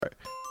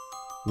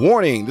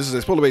Warning, this is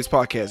a spoiler-based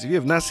podcast. If you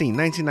have not seen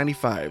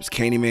 1995's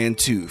Candyman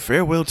 2,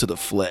 Farewell to the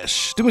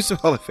Flesh, do me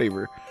a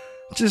favor.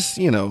 Just,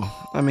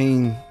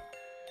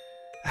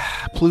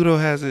 Pluto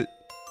has it,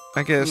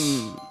 I guess.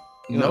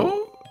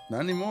 No, not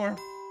anymore.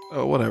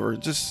 Oh, whatever.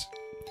 Just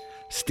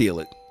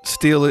steal it.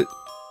 Steal it.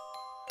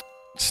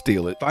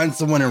 Steal it. Find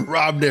someone and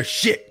rob their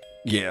shit.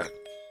 Yeah.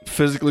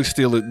 Physically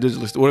steal it,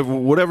 digitally steal it,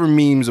 whatever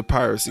memes of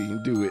piracy,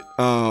 do it.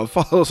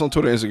 Follow us on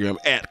Twitter and Instagram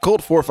at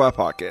Cult45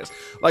 Podcast.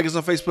 Like us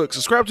on Facebook,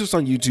 subscribe to us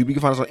on YouTube. You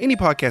can find us on any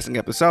podcasting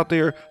app that's out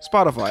there,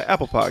 Spotify,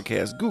 Apple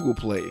Podcasts, Google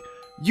Play,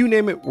 you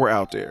name it, we're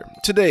out there.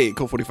 Today,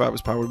 Cult45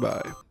 is powered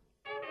by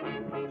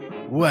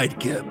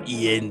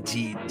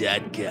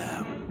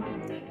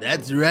WhiteCupENT.com.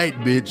 That's right,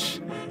 bitch.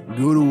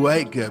 Go to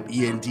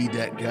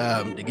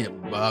WhiteCupENT.com to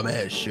get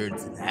bomb-ass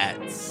shirts and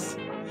hats.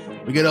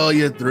 We got all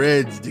your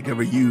threads to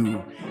cover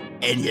you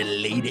and your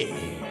lady,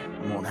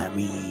 mon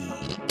ami.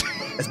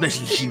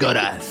 Especially if she got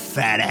a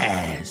fat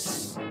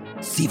ass.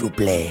 S'il vous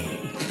plaît.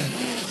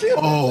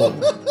 Oh,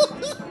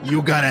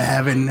 you gotta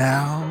have it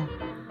now?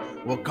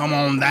 Well, come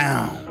on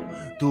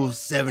down to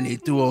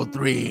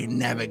 7203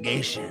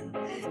 Navigation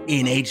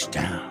in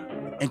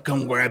H-Town and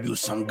come grab you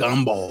some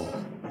gumbo,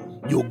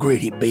 you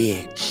greedy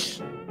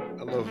bitch.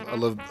 I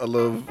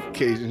love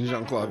Cajun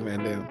Jean-Claude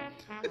Van Damme.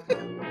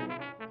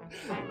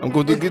 I'm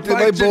going to get to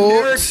my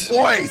boat.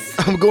 Voice.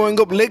 I'm going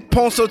up Lake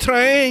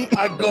Pontchartrain.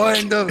 I'm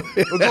going to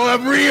go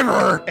up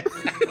river.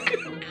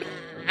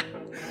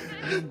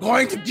 I'm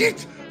going to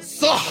get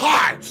so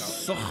hot.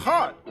 So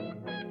hot.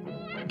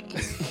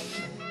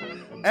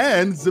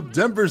 And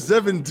September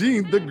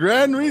 17th, the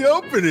grand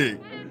reopening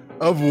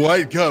of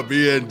White Cup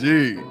ENT.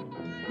 New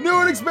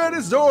and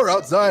expanded store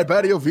outside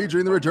patio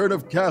featuring the return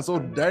of Castle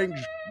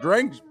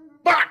Drankskull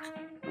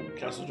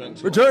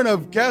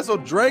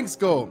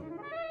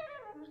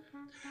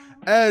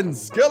and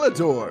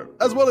Skeletor,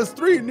 as well as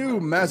 3 new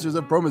Masters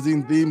of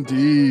Promazine themed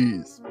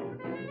tees.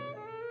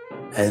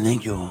 And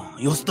thank you.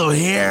 You're still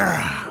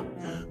here.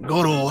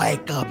 Go to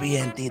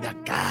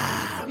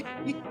WhiteCupENT.com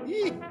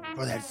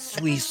for that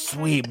sweet,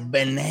 sweet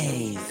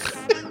bearnaise.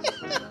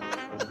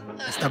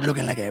 Stop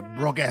looking like a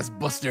broke-ass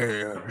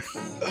buster. Oh,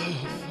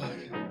 fuck.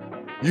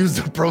 Use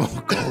the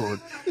promo code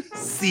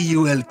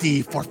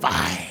CULT45.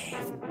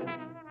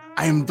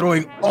 I am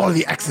throwing all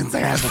the accents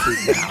I have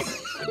right now.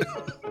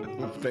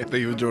 Thank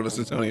you for joining us,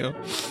 Antonio.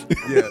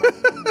 Yeah.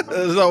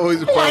 As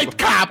always,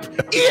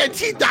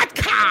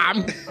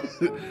 WhiteCupENT.com.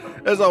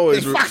 As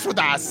always, fucks with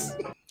us.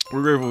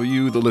 We're grateful for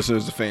you, the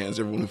listeners, the fans,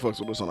 everyone who fucks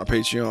with us on our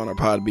Patreon, our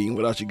Podbean.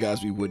 Without you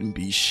guys, we wouldn't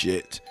be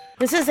shit.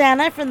 This is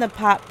Anna from the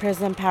Pop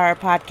Prison Power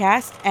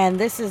Podcast, and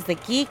this is the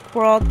Geek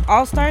World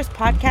All-Stars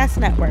Podcast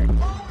Network.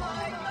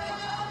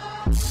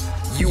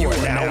 You are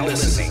now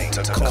listening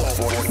to Cult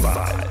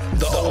 45,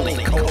 the only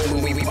cult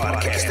movie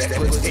podcast that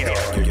puts air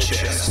on your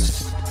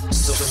chest.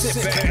 So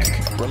sit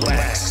back,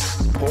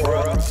 relax, pour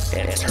up,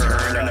 and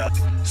turn up.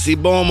 See,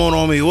 Beaumont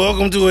on me.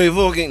 Welcome to a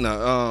fucking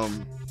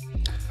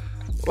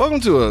welcome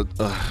to a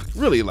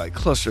really like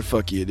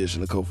clusterfucky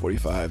edition of Code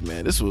 45,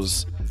 man. This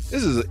is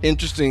an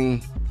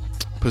interesting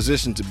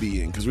position to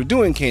be in because we're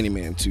doing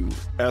Candyman 2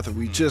 after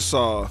we just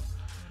saw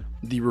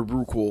the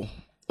rebuke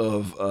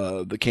of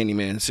the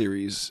Candyman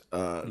series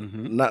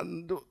not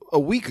a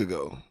week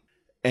ago,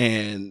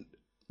 and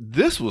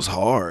this was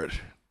hard,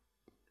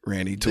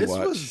 Randy, to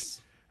watch.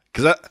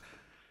 Because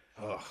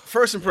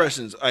first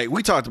impressions,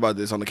 we talked about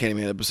this on the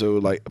Candyman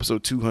episode, like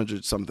episode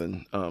 200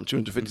 something,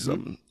 250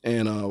 something,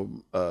 and I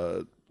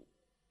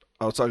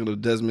was talking to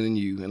Desmond and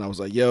you, and I was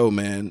like, "Yo,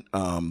 man,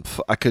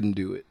 I couldn't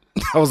do it."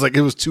 I was like,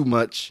 it was too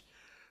much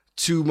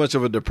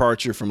of a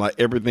departure from like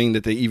everything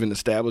that they even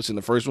established in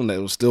the first one that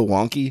was still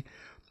wonky,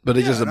 but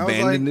they just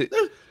abandoned it.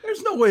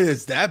 There's no way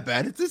it's that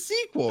bad. It's a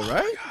sequel,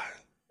 right?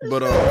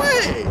 But no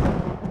way.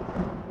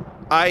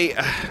 I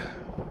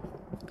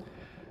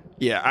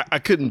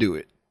couldn't do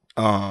it.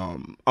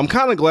 I'm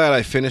kind of glad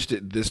I finished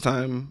it this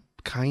time,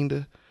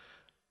 kinda,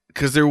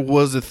 because there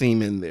was a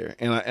theme in there,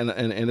 and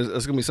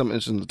it's gonna be something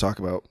interesting to talk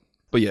about.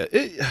 But yeah,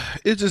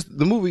 it just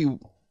the movie.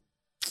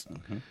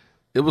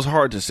 It was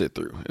hard to sit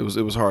through. It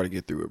was hard to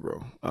get through it,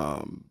 bro.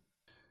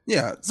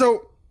 Yeah.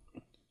 So,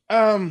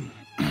 I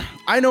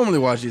normally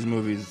watch these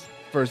movies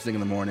first thing in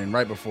the morning,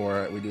 right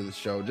before we do the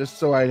show, just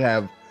so I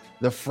have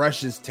the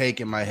freshest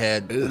take in my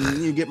head,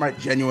 and you get my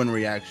genuine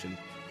reaction.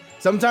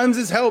 Sometimes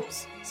this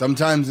helps.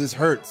 Sometimes this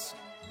hurts.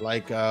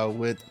 Like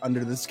with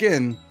Under the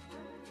Skin,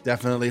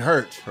 definitely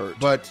hurt.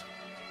 But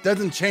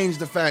doesn't change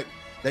the fact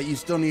that you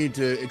still need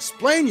to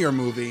explain your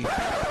movie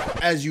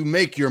as you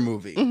make your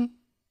movie. Mm-hmm.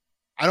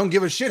 I don't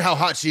give a shit how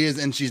hot she is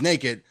and she's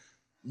naked.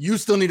 You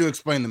still need to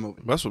explain the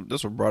movie. That's what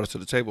brought us to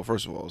the table,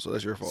 first of all. So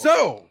that's your fault.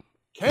 So,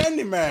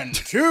 Candyman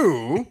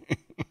 2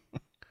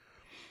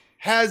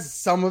 has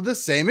some of the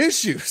same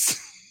issues.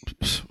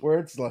 Where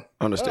it's like...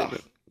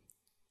 Understatement.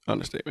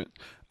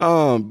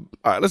 All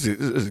right, let's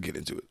get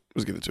into it.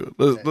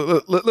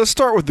 Let's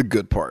start with the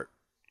good part.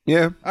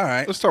 Yeah. All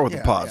right. Let's start with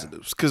the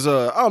positives. Because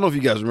I don't know if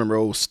you guys remember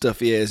old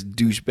stuffy ass,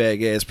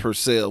 douchebag ass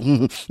Purcell.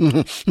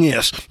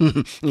 Yes.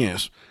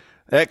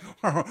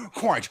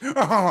 Quite.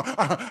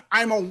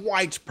 I'm a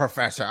white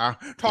professor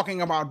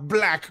talking about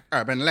black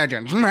urban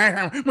legends.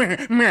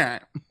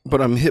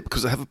 But I'm hip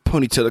because I have a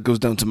ponytail that goes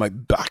down to my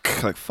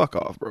back. Like, fuck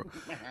off, bro.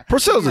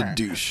 Purcell's a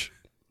douche.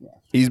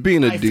 He's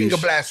being a I douche. finger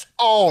blast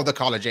all the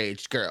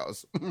college-aged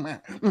girls.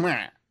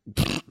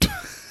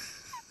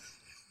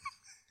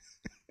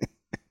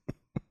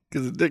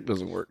 Because the dick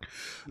doesn't work.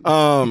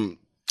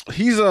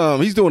 He's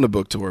doing a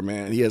book tour,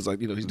 man. He has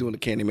he's doing the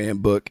Candyman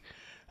book.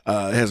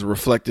 It has a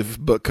reflective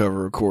book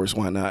cover, of course.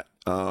 Why not?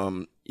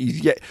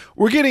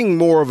 We're getting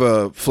more of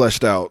a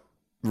fleshed out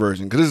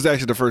version because this is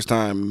actually the first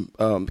time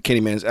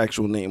Candyman's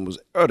actual name was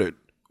uttered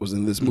was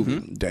in this movie,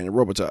 Daniel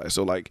Robitaille.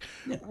 So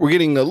we're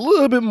getting a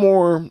little bit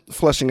more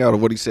fleshing out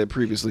of what he said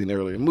previously in the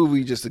earlier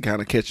movie, just to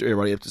kind of catch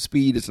everybody up to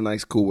speed. It's a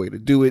nice, cool way to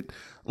do it.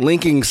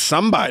 Linking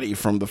somebody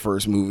from the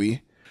first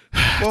movie.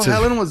 Well,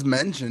 Helen was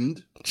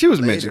mentioned. She was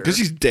mentioned because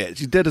she's dead.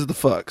 She's dead as the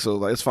fuck.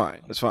 So it's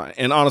fine. It's fine.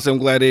 And honestly, I'm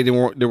glad they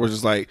didn't. There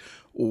was just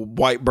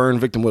white burn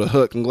victim with a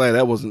hook. I'm glad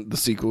that wasn't the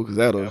sequel because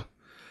that'd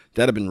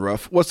have been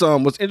rough. What's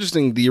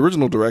interesting? The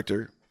original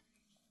director,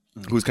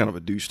 who's kind of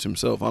a douche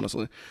himself,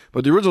 honestly,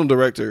 but the original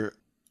director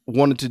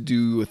wanted to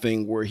do a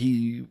thing where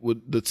he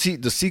would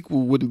the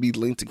sequel wouldn't be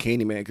linked to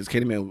Candyman because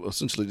Candyman would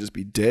essentially just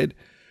be dead,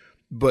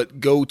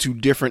 but go to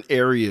different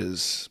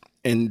areas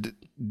and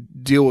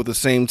deal with the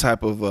same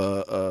type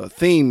of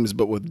themes,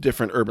 but with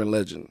different urban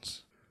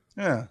legends.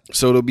 Yeah.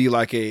 So it'll be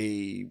like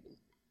a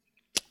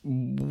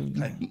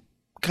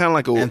kind of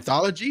like a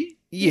anthology.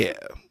 Yeah.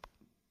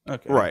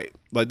 Okay. Right.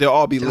 Like they'll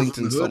all be linked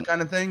in some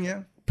kind of thing.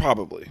 Yeah.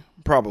 Probably.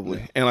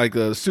 Yeah. And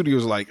the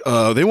studio's like,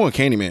 they want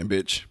Candyman,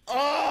 bitch.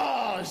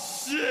 Oh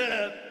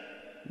shit.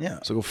 Yeah.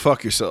 So go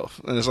fuck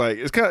yourself. And it's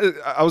kind of.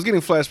 I was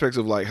getting flashbacks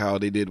of how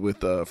they did with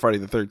Friday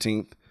the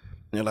 13th.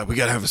 And they're like, we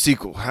gotta have a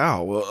sequel.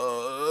 How?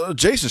 Well,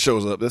 Jason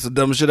shows up. That's the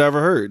dumbest shit I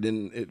ever heard,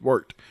 and it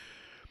worked.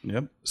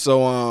 Yep.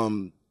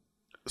 So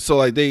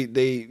they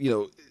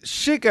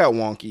shit got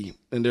wonky,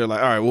 and they're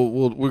like, all right,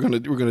 we're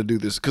gonna do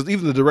this because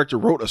even the director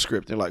wrote a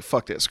script. They're like,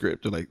 fuck that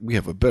script. They're like, we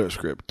have a better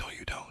script. No,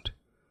 you don't.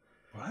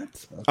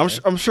 What? Okay.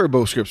 I'm sure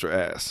both scripts are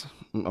ass.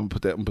 I'm gonna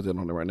put that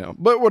on there right now.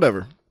 But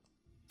whatever.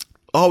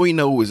 All we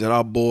know is that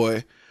our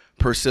boy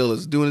Purcell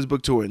is doing his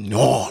book tour in New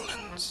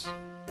Orleans,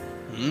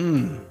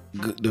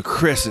 the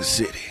Crescent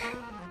City.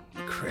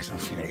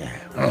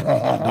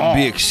 The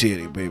big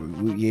city, baby.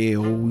 We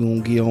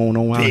gonna get on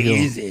out Big here.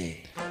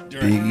 Easy.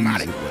 Big Easy,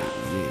 baby.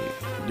 Yeah,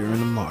 during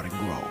the Mardi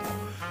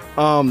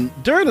Gras.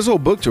 During this whole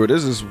book tour,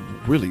 there's this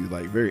really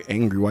very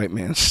angry white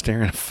man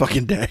staring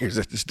fucking daggers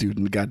at this dude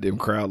in the goddamn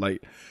crowd.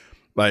 Like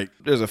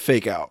there's a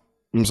fake out.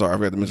 I'm sorry, I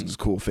forgot to mention this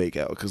cool fake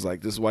out because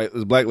this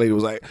black lady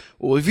was like,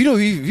 well, if you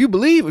don't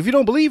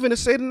believe in it,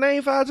 say the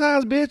name 5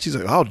 times, bitch. He's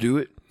like, I'll do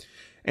it,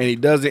 and he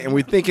does it, and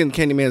we're thinking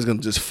Candyman's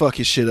gonna just fuck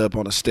his shit up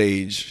on a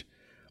stage.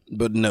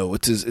 But no,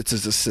 it's his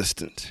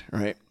assistant,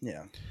 right?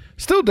 Yeah.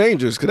 Still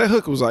dangerous because that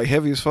hook was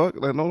heavy as fuck.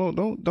 Like, no,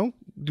 don't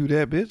do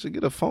that, bitch.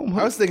 Get a foam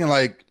hook. I was thinking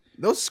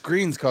those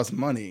screens cost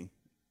money.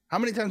 How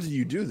many times did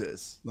you do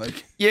this?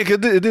 Yeah,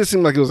 because it did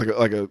seem like it was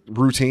like a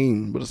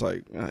routine, but it's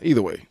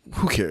either way,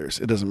 who cares?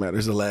 It doesn't matter.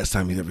 It's the last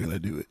time he's ever gonna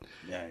do it.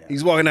 Yeah.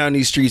 He's walking down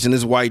these streets and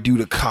this white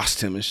dude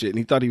accosts him and shit, and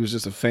he thought he was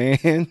just a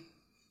fan.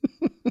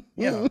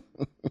 Yeah.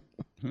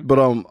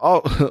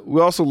 But we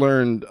also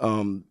learned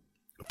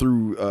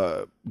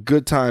through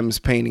Good Times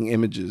painting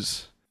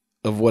images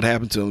of what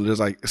happened to him. There's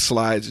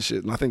slides and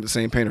shit, and I think the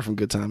same painter from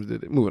Good Times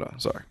did it. Moving on,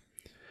 sorry.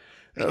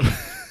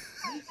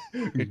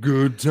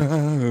 Good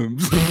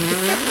times.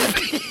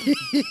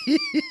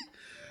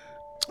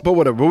 But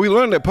whatever. But we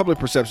learned that public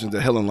perception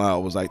that Helen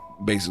Lyle was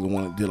basically the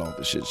one that did all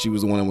the shit. She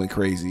was the one that went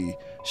crazy.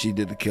 She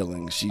did the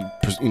killing. She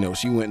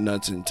went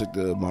nuts and took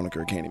the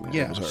moniker Candyman.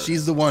 Yeah,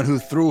 she's the one who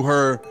threw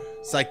her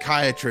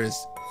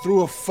psychiatrist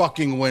through a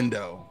fucking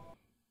window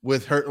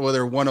with her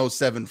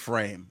 107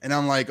 frame. And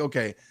I'm like,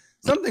 okay,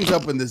 something's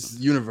up in this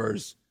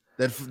universe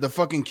that the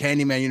fucking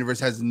Candyman universe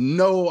has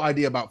no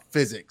idea about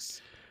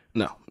physics.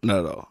 No,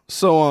 not at all.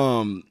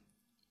 So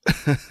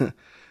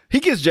he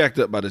gets jacked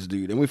up by this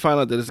dude, and we find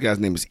out that this guy's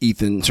name is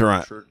Ethan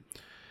Tarrant.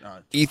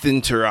 Ethan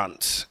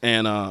Tarrant.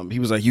 And he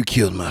was like, you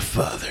killed my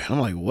father. And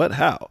I'm like, what?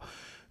 How?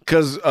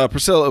 Because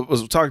Priscilla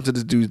was talking to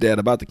this dude's dad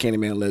about the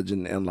Candyman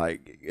legend, and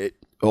it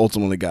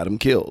ultimately got him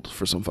killed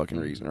for some fucking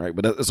reason, right?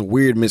 But that's a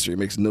weird mystery. It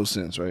makes no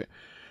sense, right?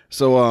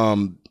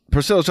 So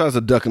Priscilla tries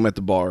to duck him at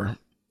the bar,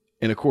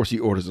 and of course he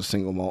orders a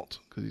single malt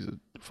because he's a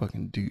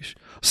fucking douche.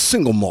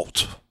 Single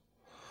malt.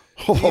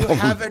 Do you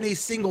have any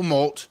single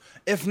malt?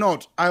 If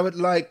not, I would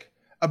like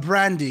a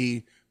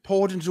brandy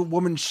poured into a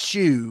woman's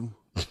shoe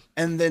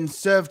and then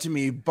served to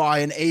me by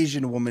an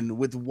Asian woman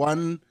with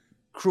one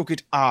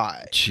crooked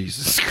eye.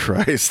 Jesus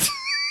Christ.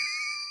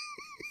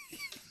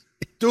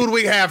 Dude,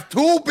 we have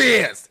 2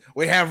 beers.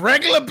 We have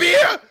regular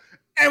beer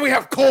and we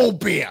have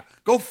cold beer.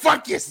 Go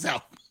fuck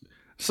yourself.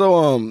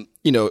 So,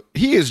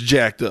 he is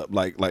jacked up.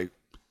 Like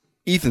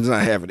Ethan's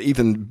not having it.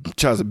 Ethan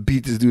tries to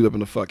beat this dude up in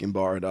the fucking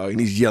bar, dog,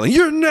 and he's yelling,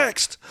 "You're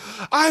next.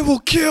 I will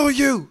kill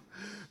you.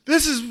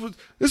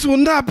 This will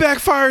not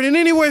backfire in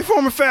any way,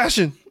 form, or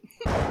fashion.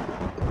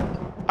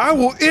 I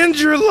will end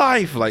your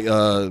life. Like,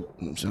 all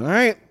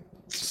right.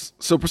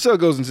 So Purcell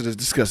goes into this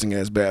disgusting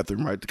ass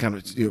bathroom, right, to kind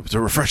of to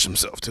refresh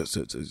himself, to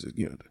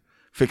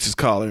fix his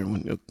collar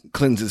and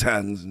cleanse his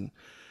hands and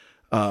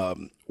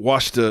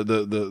wash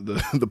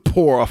the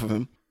pour off of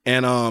him.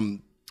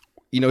 And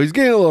he's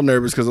getting a little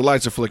nervous because the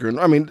lights are flickering.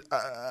 I mean,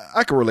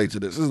 I can relate to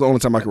this. This is the only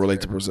time I can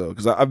relate to Purcell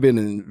because I've been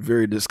in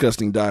very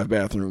disgusting dive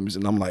bathrooms,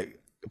 and I'm like,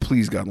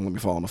 please God, don't let me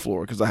fall on the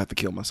floor because I have to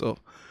kill myself.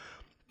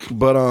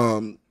 But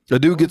the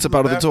dude gets up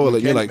out of the toilet,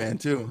 and you're like, man,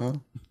 too, huh?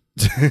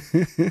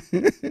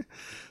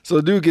 So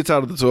the dude gets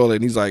out of the toilet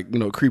and he's like,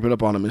 creeping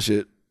up on him and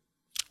shit.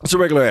 It's a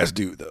regular ass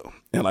dude though,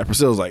 and like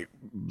Purcell's like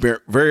very,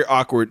 very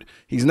awkward.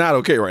 He's not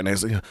okay right now.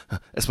 He's like,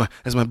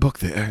 that's my book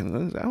there.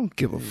 I don't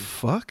give a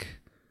fuck.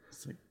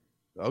 It's like,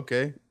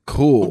 okay,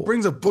 cool. Who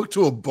brings a book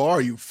to a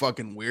bar? You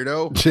fucking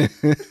weirdo.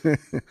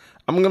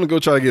 I'm gonna go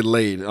try to get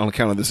laid on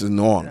account of this is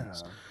New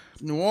Orleans. Yeah.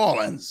 New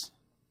Orleans.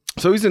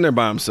 So he's in there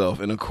by himself,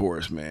 and of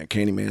course, man,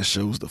 Candyman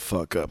shows the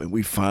fuck up, and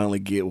we finally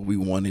get what we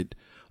wanted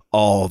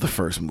all the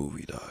first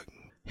movie, dog.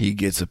 He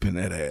gets up in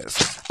that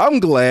ass. I'm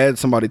glad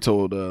somebody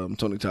told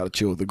Tony Todd to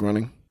chill with the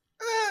grunting.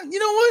 You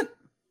know what?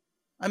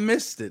 I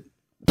missed it.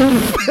 I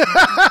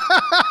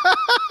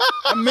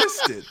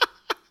missed it.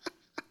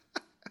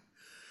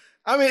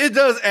 I mean, it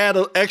does add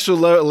an extra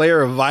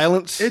layer of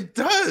violence. It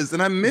does,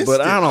 and I missed it.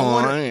 But I don't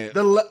want it.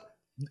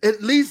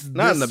 At least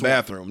not in the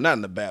bathroom. Not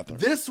in the bathroom.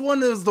 This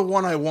one is the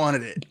one I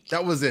wanted it.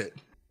 That was it.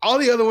 All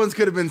the other ones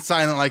could have been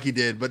silent like he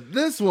did, but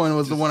this one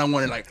was the one I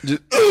wanted. Like, you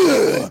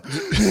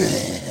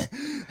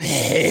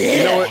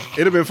know what?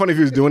 It'd have been funny if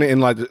he was doing it and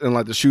like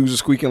the shoes are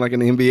squeaking like in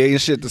the NBA and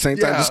shit at the same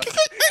time.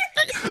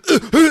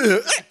 Yeah.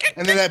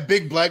 And then that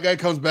big black guy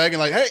comes back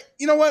and like, hey,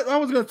 you know what? I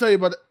was gonna tell you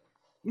about it.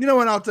 You know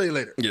what? I'll tell you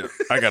later. Yeah,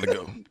 I gotta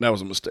go. That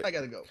was a mistake. I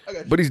gotta go.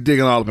 But he's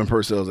digging all up in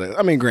Purcell's ass.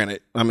 I mean,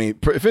 granted,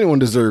 if anyone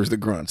deserves the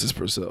grunts, it's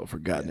Purcell for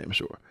goddamn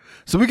sure.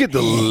 So we get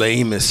the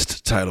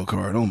lamest title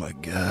card. Oh my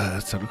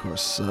god, title card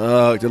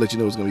sucked. They let you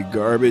know it's gonna be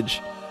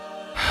garbage.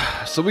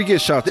 So we get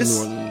shot to New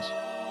Orleans.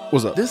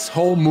 What's up? This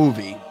whole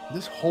movie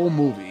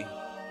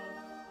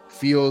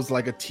feels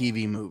like a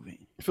TV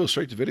movie. It feels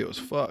straight to video as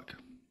fuck.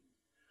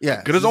 Yeah,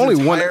 because there's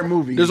only one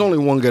movie. There's only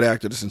one good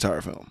actor this entire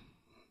film.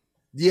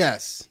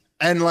 Yes.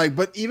 And like,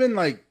 but even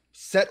like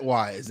set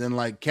wise and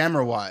like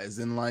camera wise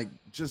and like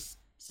just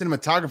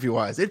cinematography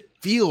wise, it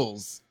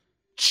feels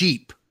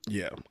cheap.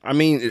 Yeah. I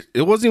mean,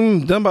 it wasn't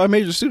even done by a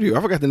major studio.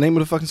 I forgot the name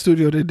of the fucking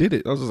studio that did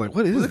it. I was just like,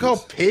 what is it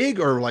called?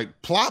 Pig or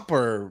like Plop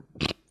or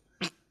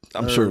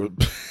I'm sure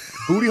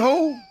Booty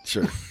Hole?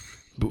 Sure.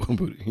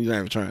 Booty. He's not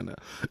even trying that.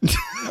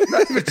 I'm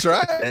not even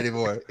trying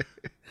anymore.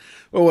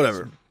 Well,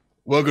 whatever.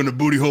 Welcome to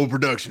Booty Hole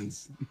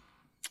Productions.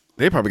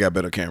 They probably got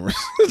better cameras.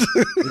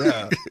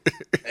 Yeah.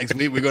 Next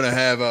week we're gonna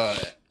have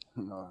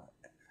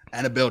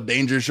Annabelle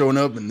Danger showing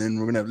up, and then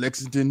we're gonna have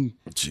Lexington.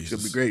 Jesus.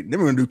 It's gonna be great. Then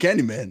we're gonna do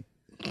Candyman.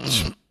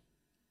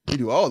 We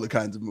do all the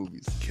kinds of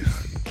movies.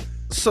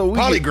 So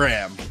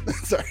Polygram.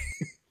 Sorry.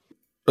 It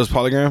was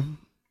Polygram?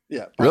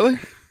 Yeah. Really?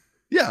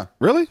 Yeah.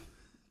 Really?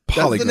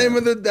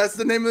 Polygram. That's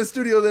the name of the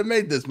studio that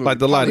made this movie. Like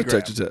the lie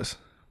detector test.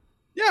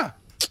 Yeah.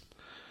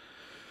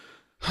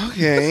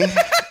 Okay.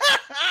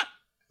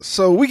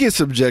 So we get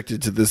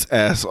subjected to this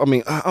ass. I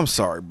mean, I'm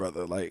sorry,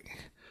 brother. Like,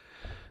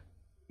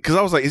 because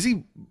I was like,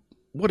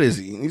 what is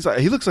he? And he's like,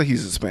 he looks like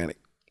he's Hispanic.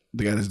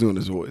 The guy that's doing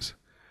his voice.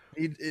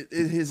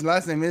 His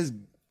last name is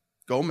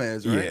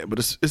Gomez, right? Yeah, but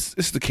it's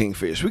the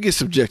Kingfish. We get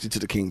subjected to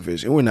the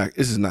Kingfish, and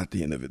this is not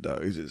the end of it,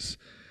 dog. It's just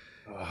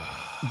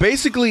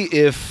basically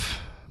if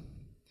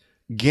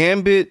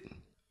Gambit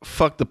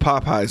fucked the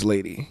Popeyes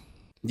lady.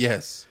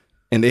 Yes.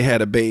 And they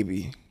had a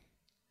baby.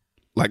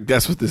 Like,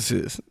 that's what this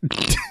is.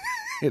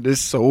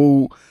 It's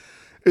so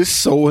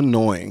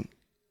annoying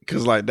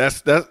because like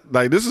that's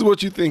like this is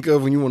what you think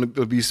of when you want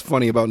to be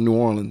funny about New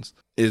Orleans.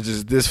 It's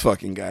just this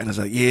fucking guy, and it's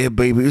like, yeah,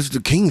 baby, it's the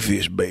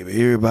Kingfish, baby.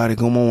 Everybody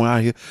come on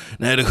out here.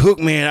 Now the hook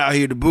man out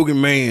here, the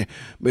boogeyman,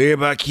 but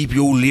everybody keep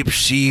your lips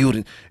sealed.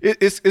 And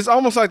it's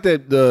almost like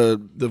that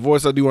the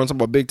voice I do when I'm talking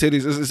about big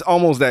titties. It's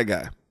almost that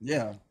guy.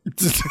 Yeah,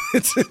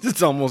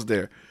 it's almost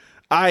there.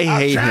 I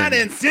hate him. I'm trying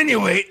to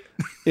insinuate.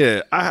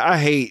 Yeah, I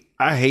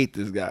hate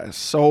this guy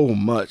so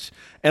much.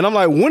 And I'm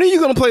like, when are you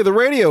going to play the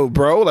radio,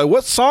 bro? Like,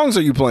 what songs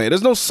are you playing?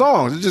 There's no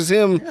songs. It's just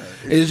him. Yeah,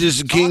 it's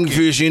just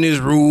Kingfish in his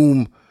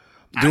room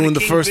doing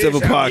the first ever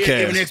podcast.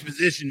 Giving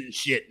exposition and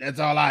shit. That's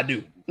all I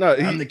do. No,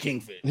 I'm the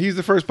Kingfish. He's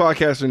the first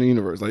podcaster in the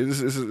universe. Like, this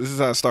is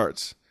how it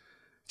starts.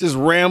 Just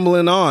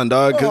rambling on,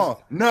 dog.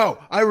 Oh, no,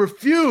 I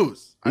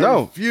refuse. I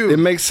refuse. It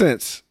makes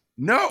sense.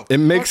 No, it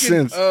makes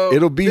sense.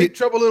 It'll be Big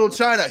Trouble Little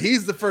China.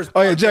 He's the first.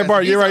 Oh yeah, Jack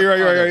Barton. You're right.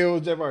 It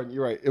was Jack Barton.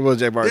 You're right. It was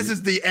Jack Barton.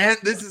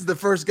 This is the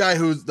first guy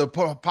who's the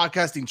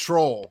podcasting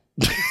troll.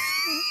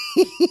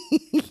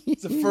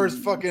 It's the first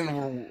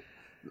fucking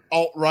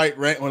alt-right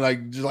rant when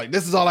like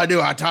this is all I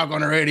do. I talk on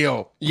the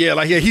radio. Yeah,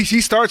 like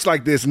he starts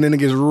like this and then it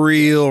gets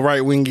real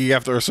right-wingy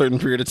after a certain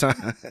period of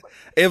time.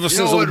 Ever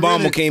since Obama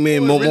really came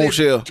in,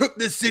 Moshel took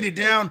this city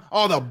down.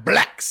 All the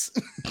blacks.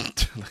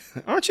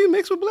 Aren't you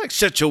mixed with blacks?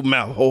 Shut your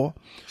mouth, whore.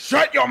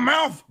 Shut your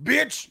mouth,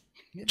 bitch.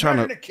 You're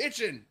in the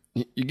kitchen.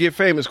 You get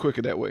famous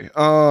quicker that way.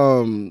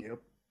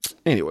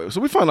 Anyway,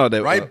 so we found out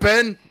that Right,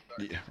 Ben?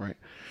 yeah, right.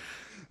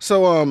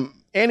 So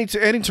Annie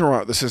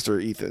Torrant, the sister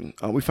of Ethan,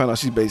 we found out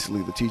she's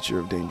basically the teacher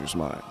of Dangerous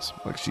Minds.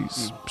 Like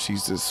she's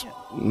this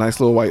nice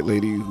little white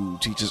lady who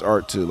teaches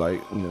art to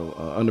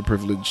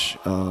underprivileged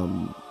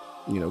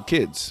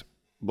kids.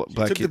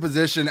 Black Took kids. the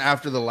position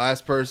after the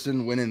last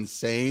person went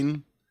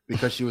insane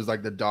because she was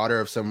like the daughter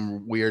of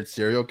some weird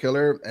serial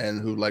killer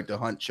and who liked to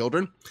hunt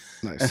children.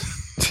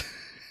 Nice.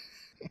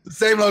 It's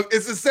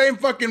the same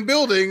fucking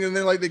building, and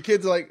then like the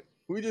kids are like,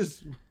 we're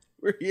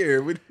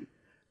here.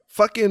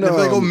 Fucking if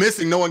they go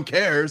missing, no one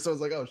cares. So it's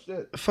like, oh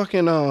shit.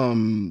 Fucking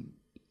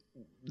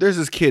there's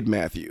this kid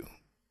Matthew,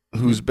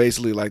 who's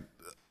basically like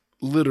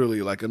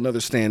literally like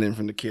another stand-in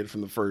from the kid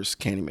from the first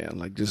Candyman,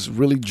 like this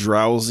really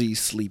drowsy,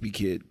 sleepy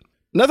kid.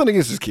 Nothing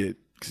against this kid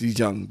because he's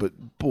young, but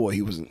boy,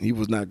 he was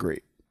not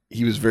great.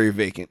 He was very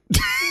vacant.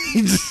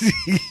 he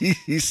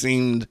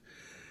seemed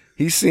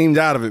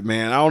out of it,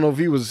 man. I don't know if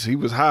he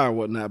was high or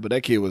whatnot, but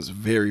that kid was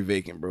very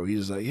vacant, bro. He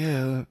was like,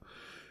 yeah.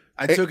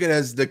 I took it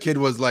as the kid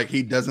was like,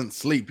 he doesn't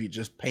sleep, he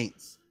just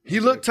paints. He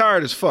looked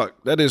tired as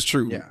fuck. That is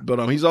true. Yeah.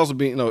 But he's also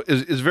being,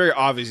 it's very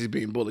obvious he's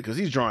being bullied because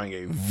he's drawing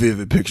a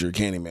vivid picture of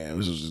Candyman,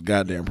 which is his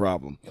goddamn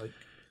problem.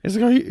 It's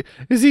like,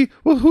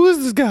 well, who is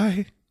this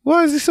guy?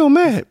 Why is he so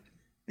mad?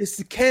 It's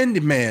the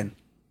Candyman.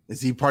 Is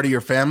he part of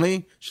your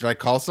family? Should I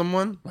call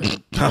someone?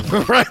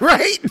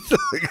 right.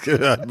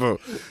 God, bro.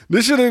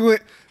 This should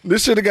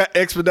have got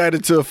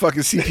expedited to a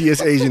fucking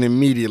CPS agent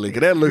immediately.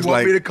 Because that looks You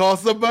want like me to call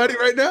somebody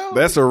right now?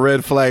 that's a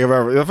red flag.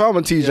 If I'm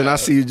a teacher and I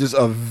see just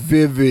a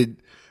vivid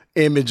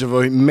image of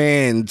a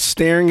man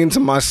staring into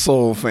my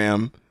soul,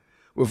 fam,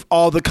 with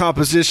all the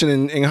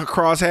composition and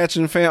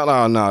cross-hatching, fam.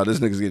 Oh no, this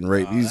nigga's getting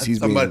raped.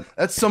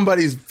 That's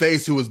somebody's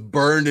face who was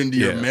burned into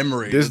your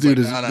memory. This dude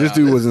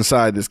was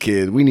inside this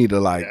kid. We need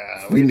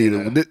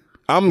to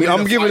I'm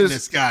giving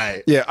this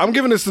guy. Yeah, I'm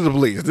giving this to the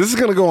police. This is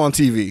gonna go on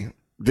TV.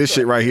 This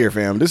shit right here,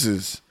 fam. This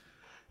is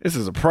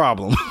a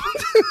problem.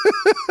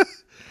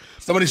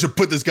 Somebody should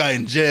put this guy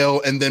in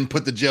jail and then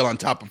put the jail on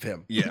top of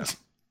him. Yeah.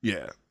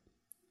 Yeah.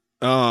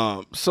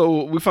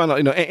 So we find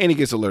out, Annie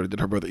gets alerted that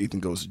her brother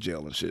Ethan goes to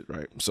jail and shit,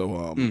 right?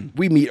 So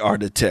we meet our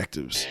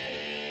detectives,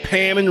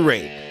 Pam and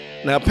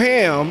Ray. Now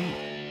Pam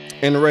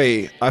and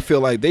Ray, I feel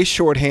like they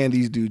shorthand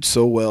these dudes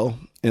so well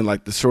in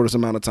like the shortest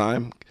amount of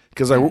time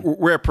because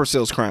we're at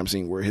Purcell's crime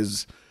scene where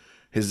his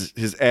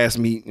ass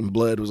meat and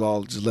blood was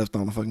all just left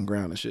on the fucking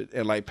ground and shit,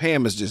 and like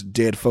Pam is just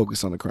dead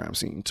focused on the crime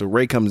scene. So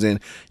Ray comes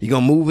in, you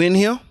gonna move in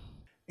here?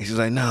 And she's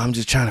like, no, I'm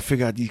just trying to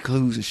figure out these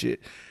clues and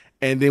shit.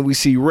 And then we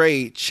see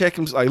Ray check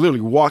him, like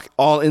literally walk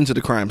all into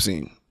the crime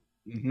scene.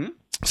 Mm-hmm.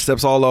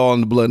 Steps all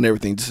on the blood and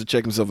everything just to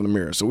check himself in the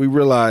mirror. So we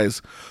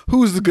realize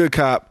who's the good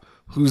cop,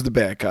 who's the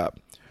bad cop,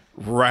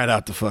 right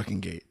out the fucking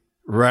gate.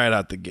 Right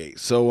out the gate.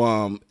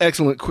 So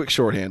excellent quick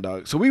shorthand,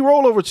 dog. So we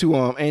roll over to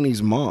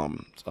Annie's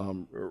mom,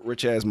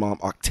 rich ass mom,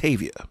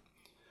 Octavia,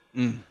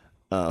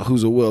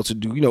 who's a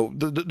well-to-do.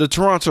 The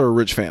Toronto are a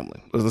rich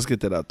family. Let's get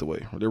that out the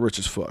way. They're rich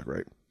as fuck,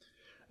 right?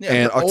 Yeah,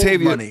 and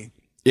Octavia, old money.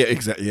 Yeah,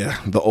 exactly. Yeah,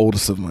 the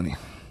oldest of money.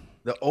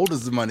 The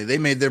oldest of money. They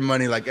made their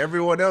money like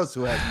everyone else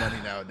who has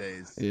money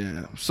nowadays.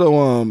 Yeah.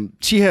 So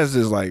she has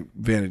this like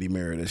vanity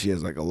mirror that she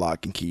has like a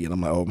lock and key, and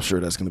I'm like, oh, I'm sure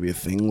that's gonna be a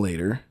thing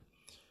later.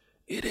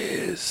 It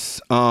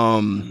is.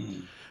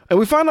 And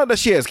we find out that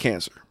she has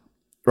cancer,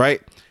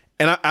 right?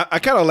 And I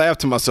kind of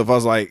laughed to myself. I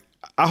was like,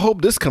 I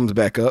hope this comes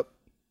back up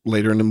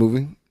later in the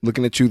movie.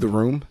 Looking at you, The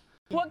Room.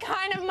 What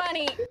kind of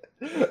money?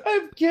 I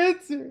have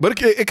cancer.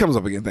 But it comes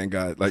up again, thank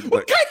God. Like,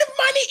 What kind of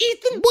money,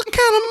 Ethan? what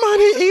kind of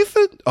money,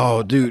 Ethan?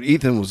 Oh, dude,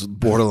 Ethan was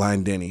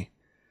borderline Denny.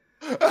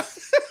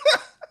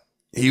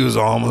 He was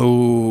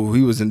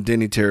he was in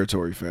Denny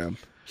territory, fam.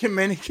 Can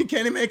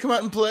Candyman come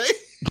out and play?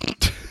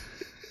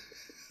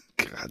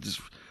 God, just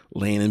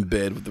laying in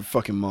bed with the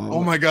fucking mom.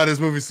 Oh my God, this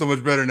movie's so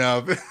much better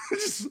now.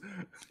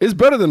 It's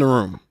better than The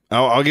Room.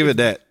 I'll give it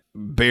that.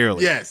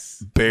 Barely.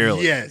 Yes.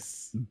 Barely.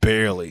 Yes.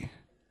 Barely.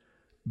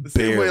 The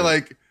same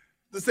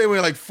way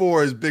like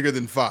 4 is bigger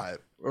than 5.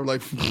 Or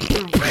like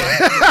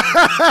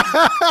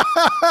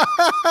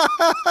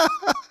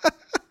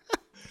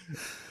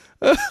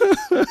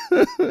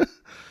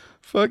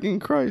fucking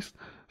Christ.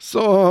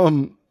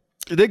 So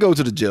they go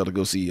to the jail to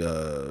go see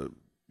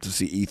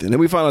Ethan. And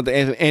we find out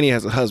that Annie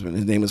has a husband.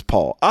 His name is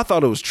Paul. I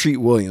thought it was Treat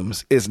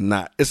Williams. It's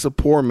not. It's a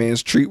poor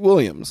man's Treat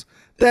Williams.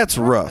 That's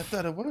rough. I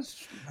thought it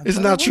was. It's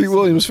not Treat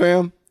Williams,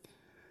 fam.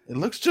 It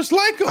looks just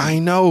like him. I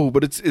know,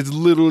 but it's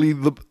literally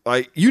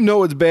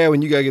it's bad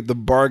when you gotta get the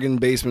bargain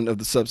basement of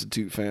the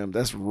substitute, fam.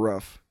 That's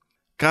rough.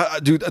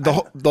 God, dude,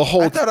 the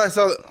whole. I thought I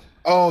saw.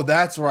 Oh,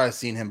 that's where I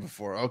seen him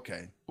before.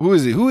 Okay. Who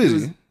is he? Who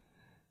is he?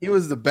 He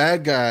was the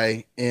bad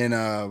guy in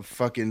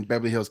fucking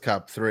Beverly Hills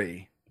Cop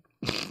 3.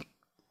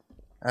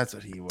 That's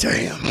what he was.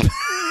 Damn.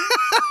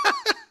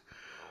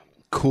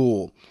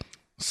 Cool.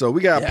 So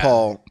we got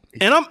Paul,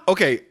 and I'm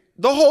okay.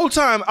 The whole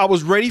time I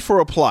was ready for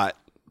a plot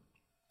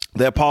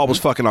that Paul was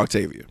fucking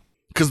Octavia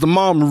because the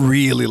mom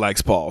really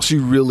likes Paul. She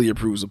really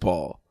approves of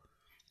Paul,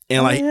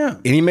 And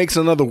and he makes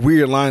another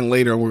weird line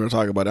later, and we're gonna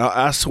talk about it.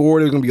 I swore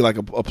there's gonna be like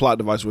a plot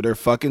device where they're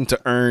fucking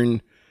to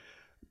earn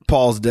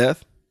Paul's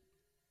death.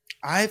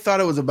 I thought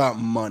it was about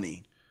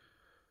money.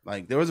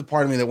 Like there was a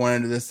part of me that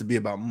wanted this to be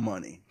about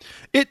money.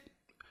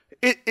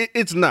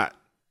 It's not.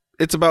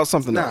 It's about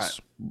something else.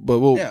 But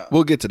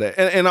we'll get to that.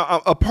 And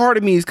a part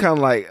of me is kind of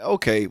like,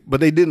 okay, but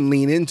they didn't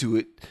lean into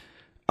it,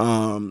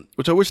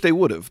 which I wish they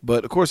would have.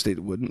 But of course they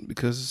wouldn't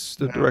because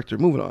the director.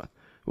 Moving on.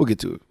 We'll get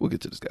to it. We'll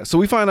get to this guy. So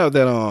we find out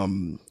that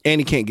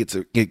Annie can't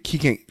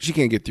she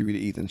can't get through to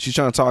Ethan. She's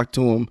trying to talk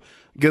to him,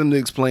 get him to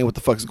explain what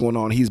the fuck is going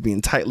on. He's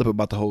being tight-lipped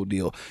about the whole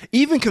deal,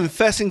 even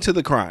confessing to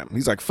the crime.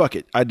 He's like, "Fuck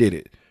it, I did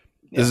it.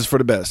 This is for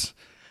the best."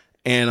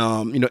 And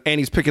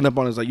Annie's picking up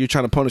on it. Like, you're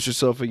trying to punish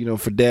yourself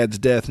for Dad's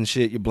death and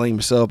shit. You blame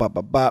yourself. Bop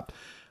bop bop.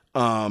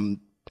 And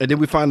then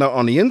we find out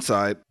on the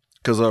inside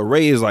because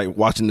Ray is like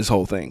watching this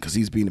whole thing because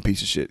he's being a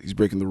piece of shit. He's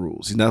breaking the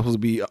rules. He's not supposed to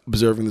be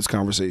observing this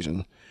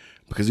conversation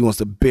because he wants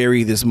to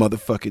bury this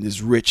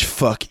rich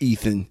fuck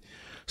Ethan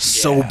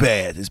so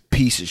bad. This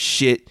piece of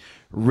shit,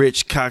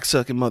 rich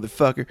cocksucking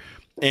motherfucker.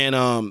 And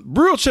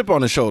real chip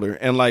on his shoulder.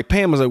 And like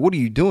Pam was like, "What are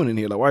you doing in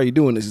here? Like, why are you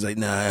doing this?" He's like,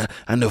 "Nah,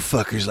 I know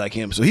fuckers like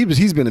him." So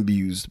he's been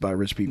abused by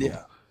rich people.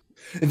 Yeah.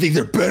 I think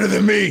they're better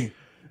than me.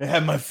 I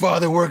have my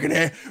father working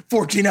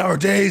 14-hour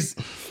days.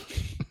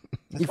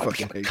 He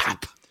fucking hates him.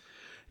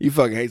 He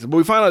fucking hates him. But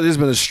we find out there's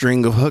been a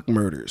string of Hook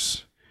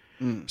murders.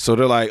 So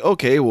they're like,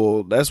 okay,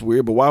 well, that's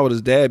weird. But why would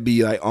his dad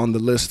be like on the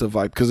list of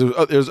like, because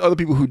there's other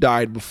people who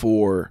died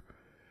before,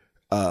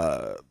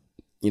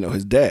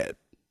 his dad.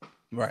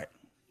 Right.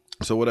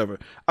 So whatever.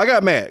 I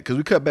got mad because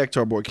we cut back to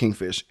our boy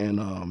Kingfish,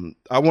 and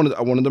I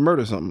wanted to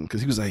murder something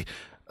because he was like,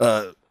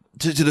 to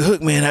the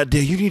Hook man out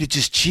there, you need to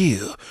just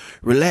chill,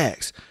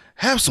 relax,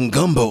 have some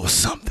gumbo or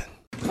something.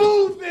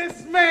 Move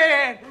this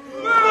man.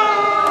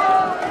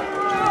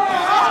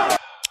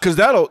 Because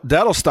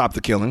that'll stop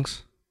the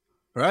killings.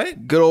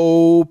 Right? Good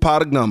old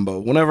pot of gumbo.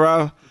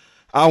 Whenever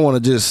I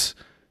want to just,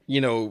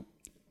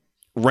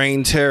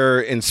 rain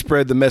terror and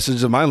spread the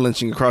message of my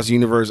lynching across the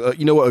universe.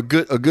 You know what? A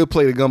good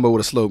plate of gumbo would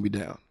have slowed me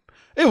down.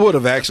 It would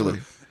have actually.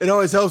 It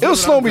always helps. It'll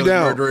slow me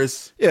down.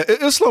 Murderous. Yeah,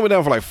 it'll slow me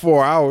down for like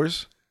 4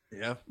 hours.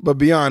 Yeah. But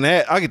beyond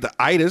that, I get the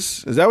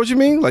itis. Is that what you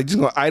mean? Like just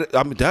going? I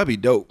mean, that'd be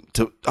dope.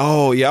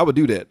 I would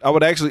do that. I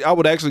would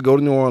actually go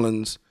to New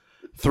Orleans,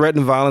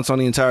 threaten violence on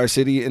the entire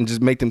city, and just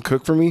make them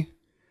cook for me.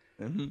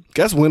 Mm-hmm.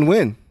 That's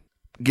win-win.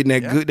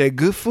 Getting that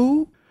good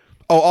food.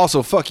 Oh,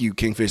 also, fuck you,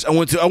 Kingfish. I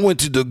went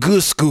to the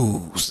good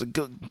schools.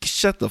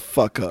 Shut the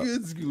fuck up.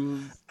 Good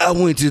schools. I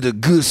went to the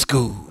good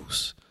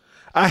schools.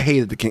 I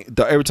hated the king.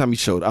 Every time he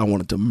showed, I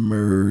wanted to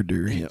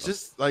murder him.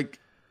 Just like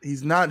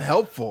he's not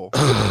helpful.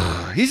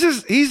 he's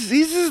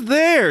just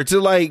there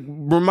to like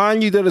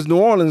remind you that it's New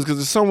Orleans because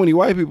there's so many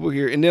white people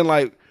here, and then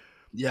like,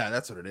 yeah,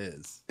 that's what it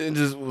is. And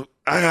just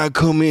I gotta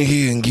come in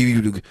here and give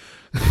you the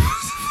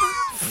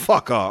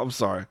fuck off. I'm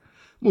sorry.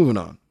 Moving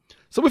on.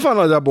 So we found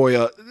out that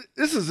boy,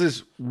 this is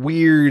this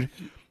weird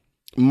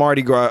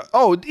Mardi Gras.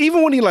 Oh,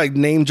 even when he like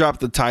name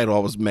dropped the title, I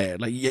was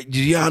mad. Like,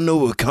 do y'all know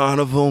what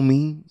carnival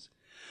means?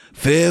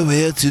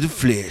 Farewell to the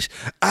flesh.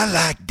 I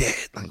like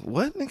that. Like,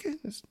 what,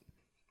 nigga?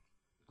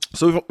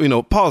 So,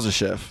 Paul's a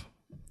chef.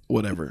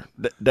 Whatever.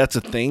 That's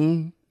a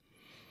thing.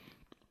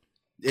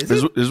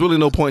 There's really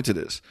no point to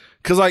this.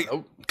 Because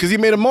he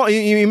made a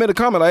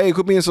comment like, hey,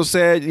 quit being so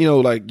sad.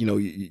 You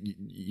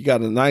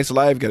got a nice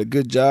life, got a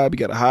good job, you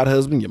got a hot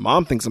husband, your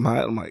mom thinks I'm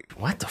hot. I'm like,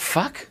 what the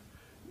fuck?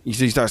 You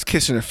see, he starts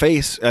kissing her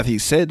face after he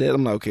said that.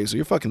 I'm like, okay, so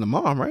you're fucking the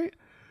mom, right?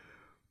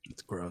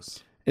 It's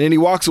gross. And then he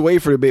walks away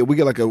for a bit. We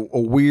get like a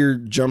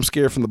weird jump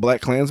scare from the Black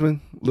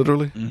Klansman,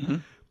 literally. Mm-hmm.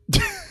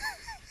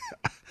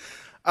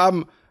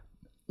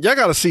 Y'all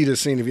got to see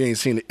this scene if you ain't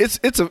seen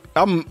it.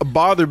 I'm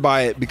bothered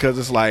by it because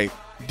it's like,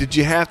 did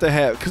you have to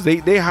have, because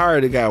they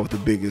hired a guy with the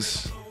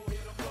biggest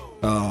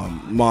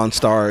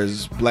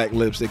Monstars black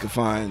lips they could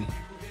find,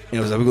 and it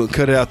was like, we're gonna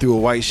cut it out through a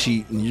white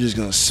sheet and you're just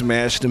gonna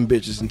smash them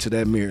bitches into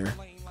that mirror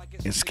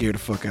and scare the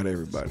fuck out of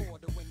everybody,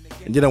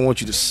 and then I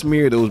want you to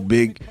smear those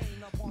big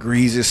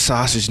greasy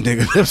sausage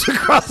nigga lips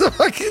across the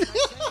fucking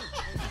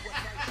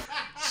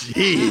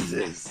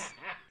Jesus.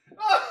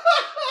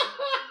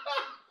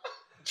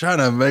 Trying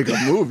to make a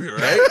movie,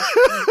 right?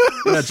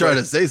 You're not trying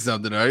to say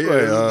something, are you?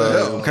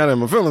 I'm kind of in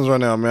my feelings right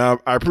now, man.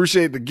 I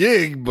appreciate the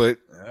gig, but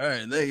all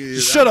right, thank you.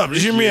 Shut up.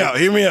 Just hear me out.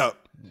 Hear me out.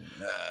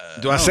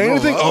 Do I say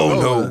anything?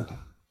 No.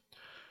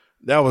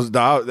 That was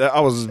I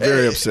was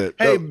very upset.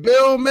 Hey,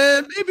 Bill,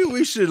 man, maybe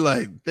we should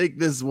like think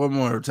this one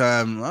more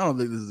time. I don't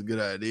think this is a good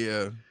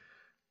idea.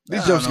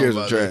 These jump scares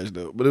are trash,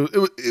 though. But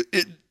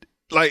it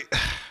like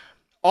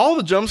all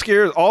the jump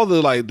scares, all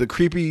the like the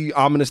creepy,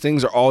 ominous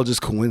things are all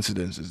just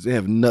coincidences. They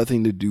have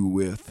nothing to do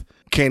with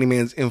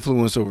Candyman's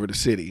influence over the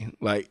city.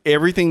 Like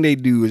everything they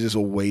do is just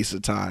a waste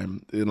of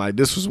time. And like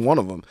this was one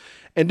of them.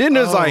 And then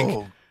there's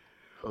then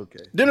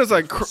there's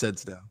like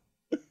sets down.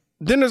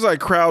 Then there's like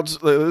crowds.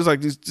 There's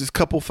like this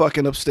couple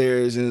fucking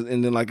upstairs, and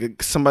then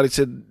like somebody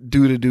said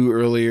do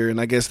earlier,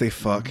 and I guess they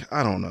fuck. Mm-hmm.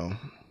 I don't know.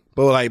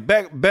 But like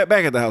back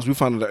at the house, we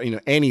found out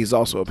that Annie is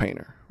also a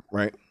painter,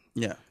 right?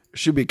 Yeah.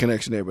 should be a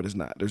connection there, but it's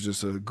not. There's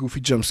just a goofy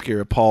jump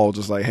scare of Paul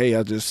just like,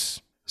 hey,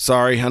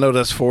 sorry, I know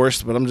that's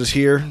forced, but I'm just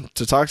here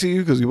to talk to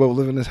you because we both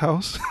live in this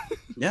house.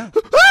 Yeah.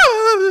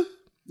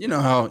 You know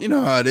how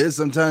it is.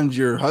 Sometimes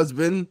your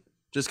husband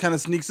just kind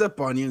of sneaks up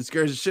on you and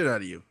scares the shit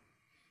out of you.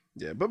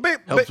 Yeah, but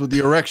helps with the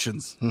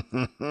erections.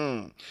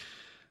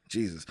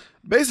 Jesus.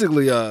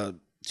 Basically,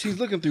 she's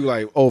looking through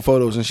like old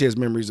photos and she has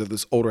memories of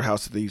this older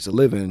house that they used to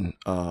live in.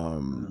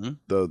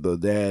 The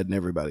dad and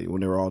everybody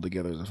when they were all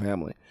together as a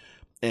family,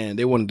 and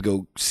they wanted to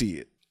go see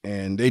it,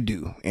 and they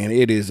do, and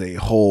it is a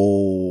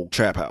whole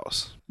trap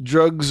house.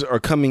 Drugs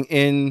are coming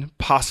in,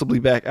 possibly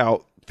back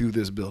out through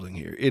this building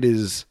here.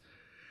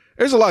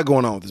 There's a lot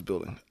going on with this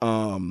building.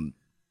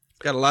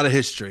 Got a lot of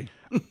history.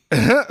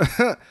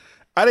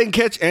 I didn't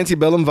catch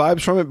Antebellum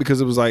vibes from it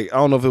because it was like, I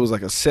don't know if it was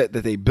like a set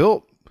that they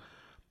built.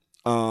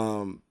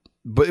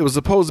 But it was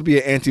supposed to be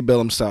an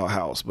Antebellum style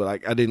house,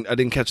 but I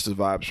didn't catch the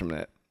vibes from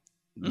that.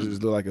 It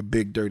just looked like a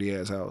big dirty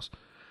ass house.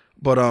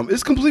 But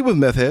it's complete with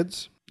meth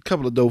heads. A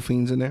couple of dope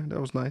fiends in there. That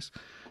was nice.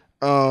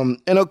 And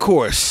of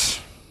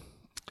course,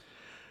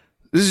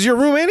 this is your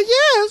room, Andy?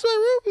 Yeah, it's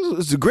my room.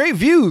 It's a great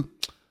view.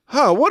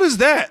 Huh, what is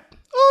that?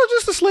 Oh,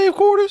 just the slave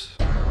quarters.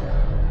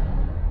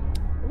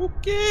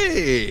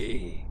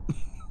 Okay.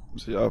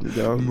 So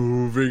y'all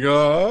moving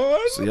on.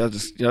 So y'all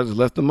just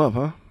left them up,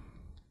 huh?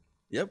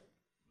 Yep.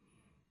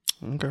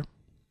 Okay.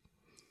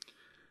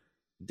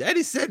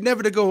 Daddy said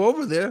never to go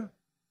over there.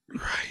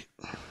 Right.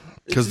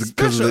 Because of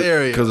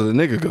the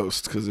nigga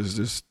ghost. Because it's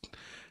just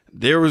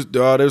there's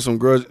some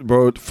grudge,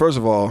 bro. First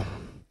of all,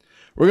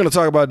 we're gonna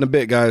talk about it in a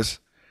bit, guys.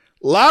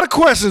 A lot of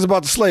questions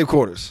about the slave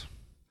quarters.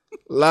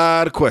 A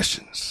lot of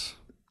questions.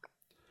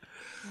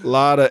 A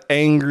lot of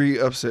angry,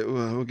 upset.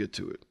 Well, we'll get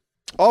to it.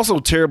 Also,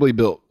 terribly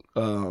built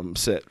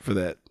set for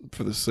the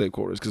slave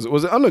quarters because it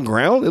was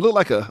underground. It looked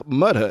like a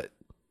mud hut.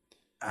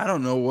 I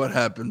don't know what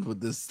happened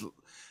with this.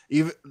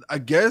 Even I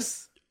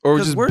guess, or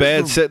just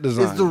bad set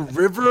design. Is the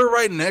river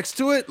right next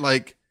to it?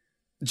 Like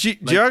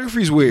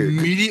geography's weird.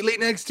 Immediately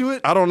next to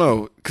it. I don't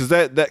know because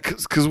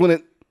when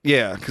it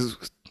because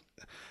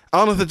I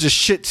don't know if it's just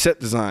shit set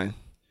design.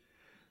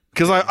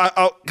 Because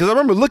I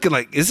remember looking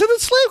like, is it a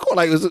slave quarter?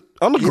 Like, is it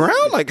on the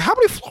ground? Like, how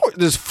many floors?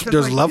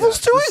 There's like,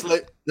 levels to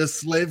it. The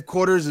slave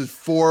quarters is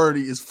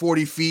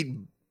 40 feet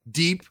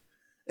deep.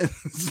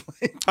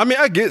 I mean,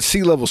 I get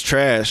sea levels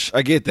trash.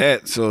 I get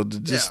that. So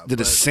did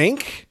it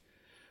sink?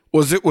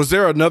 Was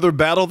there another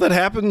battle that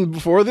happened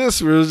before this?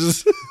 Or it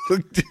was just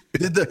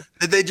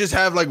did they just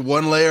have like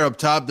one layer up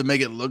top to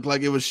make it look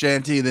like it was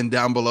shanty, and then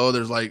down below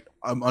there's like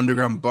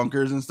underground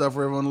bunkers and stuff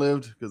where everyone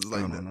lived because it's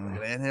like an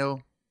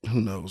anthill. Who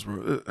knows,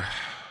 bro?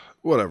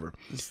 Whatever.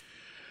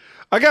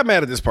 I got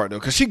mad at this part though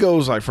because she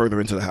goes like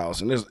further into the house,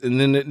 and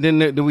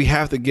then we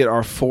have to get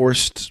our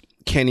forced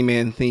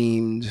Candyman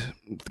themed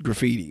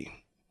graffiti,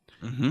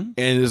 and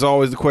there's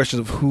always the question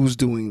of who's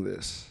doing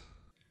this.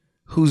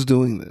 Who's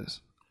doing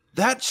this?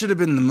 That should have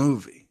been the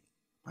movie.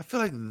 I feel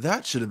like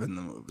that should have been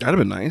the movie. That'd have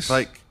been nice.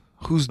 Like,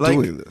 who's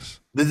doing this?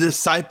 The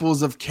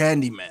disciples of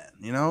Candyman,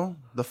 you know?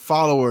 The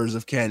followers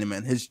of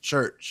Candyman, his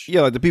church.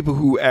 Yeah, like the people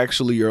who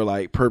actually are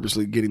like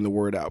purposely getting the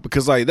word out.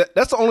 Because like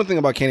that's the only thing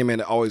about Candyman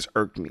that always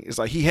irked me. It's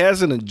like he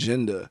has an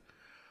agenda.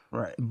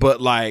 Right. But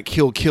like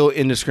he'll kill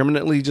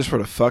indiscriminately just for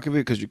the fuck of it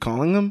because you're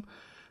calling him.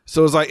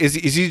 So it's like, is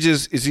he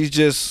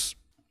just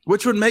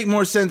which would make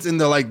more sense in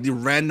the like the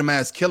random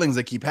ass killings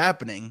that keep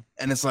happening.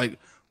 And it's like,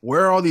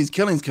 where are all these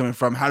killings coming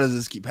from? How does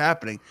this keep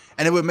happening?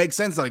 And it would make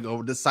sense like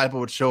a disciple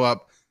would show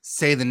up,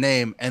 say the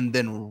name, and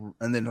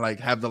then like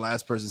have the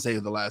last person say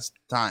the last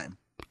time.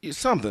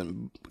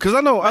 Something. Because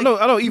I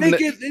know even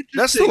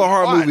that's still a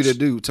hard movie to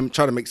do, to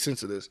try to make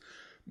sense of this.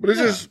 But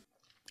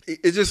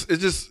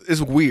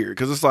it's weird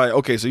because it's like,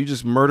 okay, so you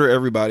just murder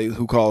everybody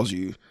who calls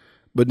you,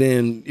 but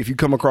then if you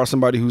come across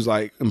somebody who's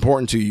like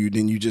important to you,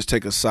 then you just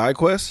take a side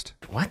quest.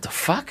 What the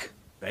fuck?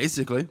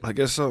 Basically, I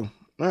guess so.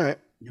 All right.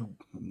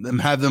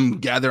 Have them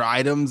gather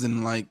items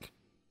and like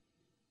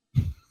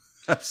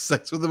have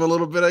sex with them a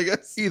little bit, I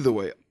guess. Either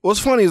way, what's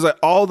funny is like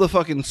all the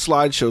fucking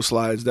slideshow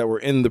slides that were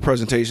in the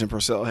presentation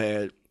Purcell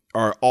had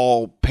are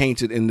all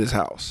painted in this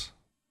house.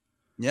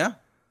 Yeah,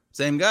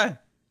 same guy.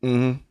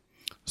 Mm-hmm.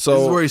 So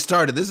this is where he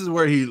started. This is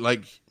where he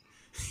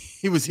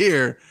was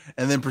here,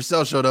 and then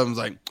Purcell showed up and was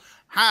like,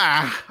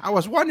 "Hi, I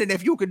was wondering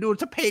if you could do a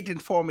painting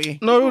for me."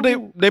 No,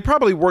 they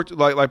probably worked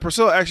like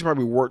Purcell actually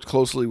probably worked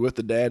closely with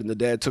the dad, and the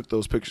dad took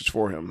those pictures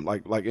for him,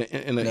 like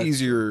in an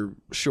easier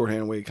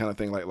shorthand way kind of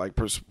thing. Like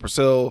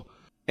Purcell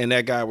and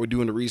that guy were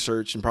doing the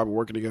research and probably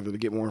working together to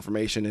get more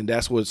information, and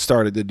that's what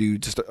started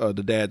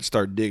the dad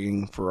start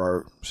digging for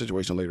our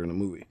situation later in the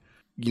movie.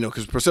 You know,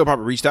 because Purcell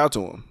probably reached out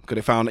to him because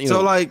they found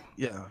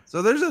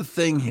So there's a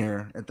thing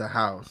here at the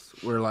house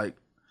where and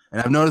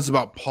I've noticed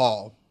about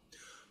Paul.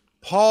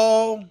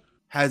 Paul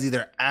has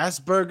either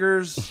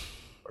Asperger's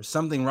or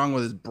something wrong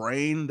with his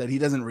brain that he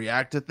doesn't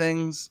react to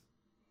things.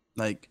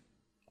 Like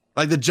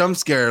the jump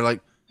scare,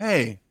 like,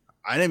 hey,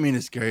 I didn't mean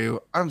to scare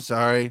you. I'm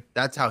sorry.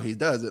 That's how he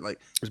does it. Like,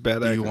 it's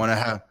bad. Do you want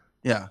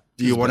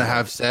to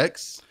have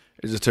sex?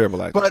 It's just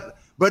terrible acting.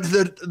 But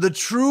the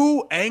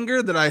true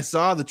anger that I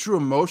saw, the true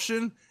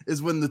emotion,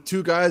 is when the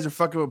two guys are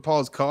fucking with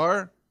Paul's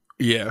car.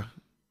 Yeah.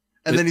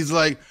 And then he's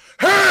like,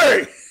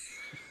 hey!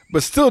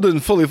 But still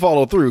didn't fully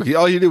follow through.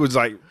 All he did was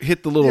like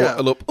hit the little,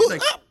 like,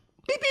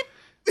 beep,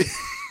 beep.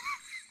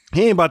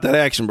 He ain't about that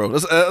action, bro.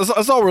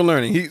 That's all we're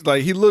learning.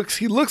 He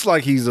looks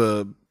like he's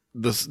the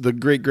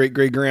great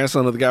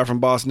grandson of the guy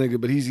from Boss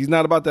Nigga, but he's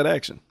not about that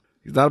action.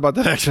 He's not about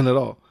that action at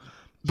all.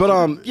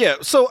 But yeah.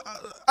 So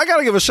I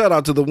gotta give a shout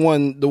out to the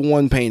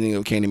one painting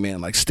of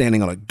Candyman, like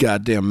standing on a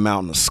goddamn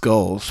mountain of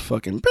skulls,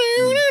 fucking.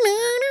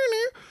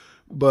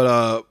 But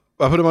I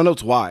put in my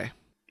notes why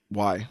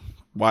though?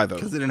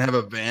 Because they didn't have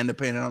a van to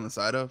paint it on the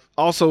side of.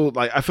 Also,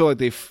 like I feel like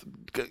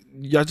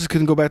y'all just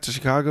couldn't go back to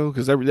Chicago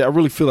because I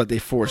really feel like they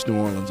forced New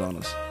Orleans on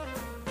us.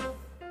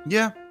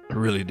 Yeah, I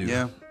really do.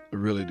 Yeah, I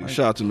really do.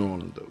 Shout out to New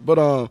Orleans though.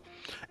 But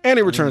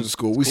Annie returns to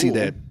school. We see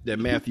that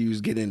Matthews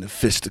get into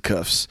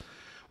fisticuffs,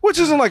 which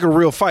isn't like a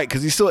real fight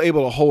because he's still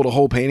able to hold a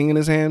whole painting in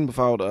his hand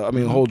without, a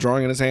whole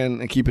drawing in his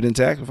hand and keep it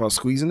intact without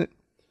squeezing it.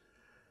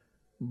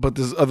 But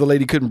this other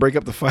lady couldn't break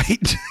up the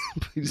fight.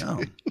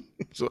 No.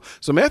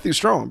 So Matthew's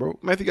strong, bro.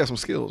 Matthew got some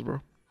skills,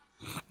 bro.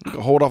 You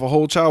can hold off a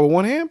whole child with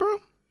one hand, bro.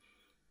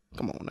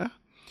 Come on now.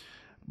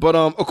 But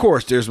of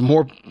course, there's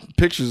more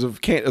pictures of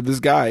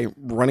this guy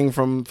running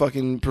from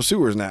fucking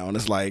pursuers now, and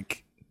it's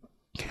like,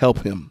 help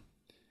him.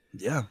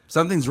 Yeah,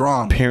 something's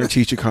wrong.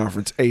 Parent-teacher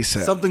conference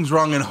ASAP. Something's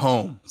wrong at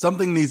home.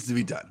 Something needs to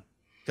be done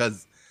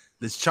because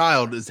this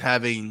child is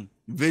having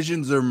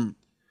visions or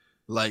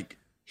like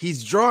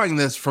he's drawing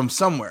this from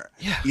somewhere.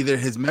 Yeah. Either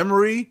his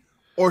memory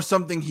or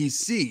something he's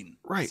seen.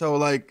 Right. So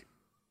like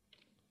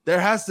there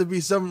has to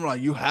be something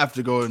like you have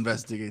to go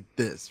investigate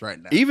this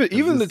right now.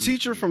 Even the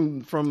teacher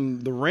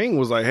from The Ring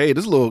was like, hey,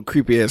 this little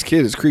creepy ass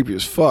kid is creepy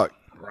as fuck.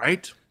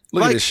 Right?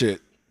 Look at this shit.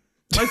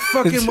 Like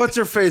fucking what's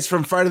her face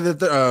from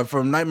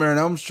from Nightmare on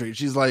Elm Street.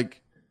 She's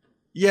like,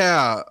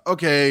 yeah,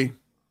 okay.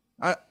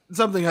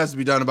 Something has to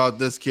be done about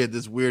this kid,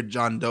 this weird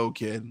John Doe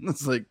kid.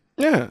 It's like,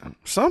 yeah,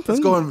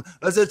 something.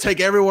 Let's just take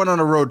everyone on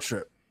a road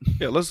trip.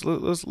 Yeah, let's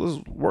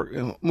work.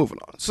 Moving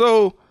on.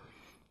 So,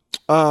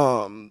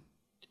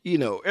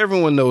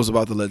 everyone knows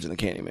about the legend of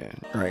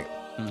Candyman, right?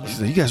 Mm-hmm. She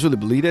said, "You guys really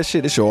believe that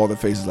shit?" They show all their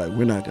faces like,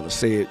 "We're not gonna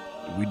say it.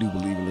 We do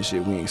believe in this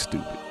shit. We ain't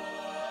stupid."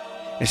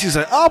 And she's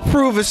like, "I'll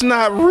prove it's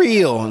not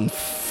real," and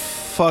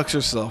fucks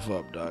herself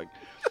up, dog.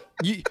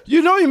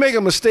 You know you make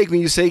a mistake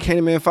when you say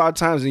Candyman 5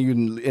 times and you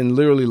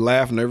literally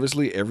laugh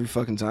nervously every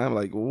fucking time.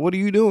 Like, what are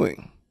you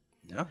doing?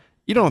 Yeah.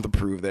 You don't have to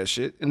prove that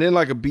shit. And then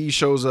like a bee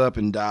shows up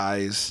and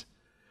dies.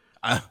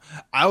 I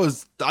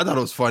thought it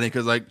was funny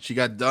because like she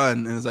got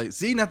done and it's like,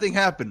 see, nothing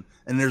happened.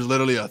 And there's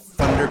literally a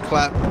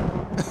thunderclap.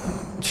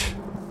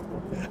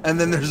 And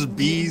then there's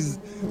bees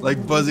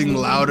like buzzing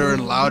louder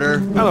and louder. I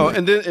know,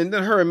 and then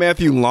her and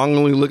Matthew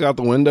longingly look out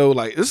the window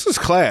like, this is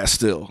class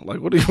still.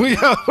 Like, what is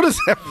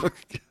that?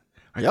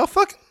 Are y'all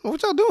fucking?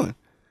 What y'all doing?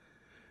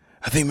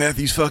 I think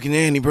Matthew's fucking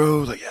Annie, bro.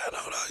 Like, yeah, no.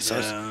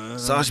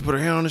 Saw she put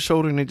her hand on his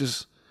shoulder and they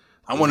just.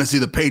 I want to see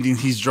the painting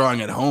he's drawing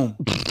at home.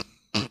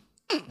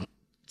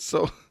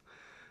 So,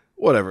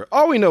 whatever.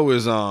 All we know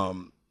is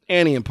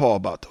Annie and Paul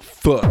about to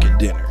fuck at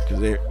dinner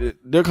because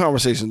their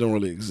conversations don't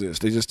really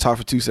exist. They just talk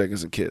for 2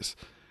 seconds and kiss.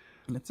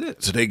 That's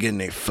it. So they getting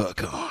their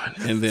fuck on,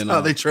 and then how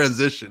they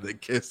transition. They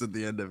kiss at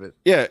the end of it.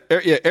 Yeah.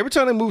 Every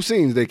time they move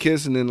scenes, they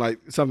kiss, and then like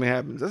something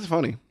happens. That's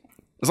funny.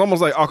 It's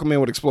almost like Aquaman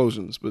with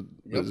explosions, but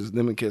it's just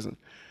them and kissing.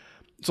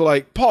 So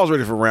like Paul's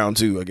ready for round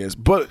 2, I guess.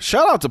 But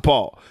shout out to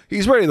Paul.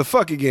 He's ready to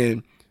fuck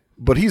again.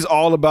 But he's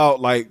all about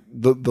like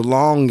the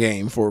long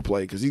game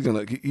foreplay because he's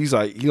gonna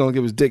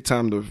give his dick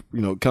time to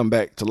come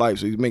back to life.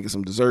 So he's making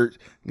some dessert,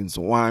 getting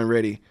some wine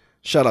ready.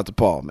 Shout out to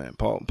Paul, man.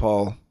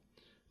 Paul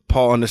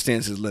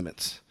understands his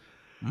limits.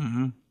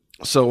 Mm-hmm.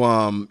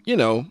 So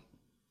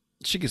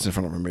she gets in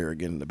front of her mirror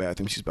again in the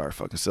bathroom. She's by her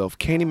fucking self.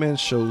 Candyman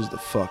shows the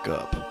fuck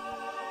up,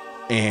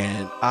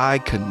 and I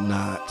could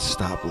not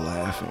stop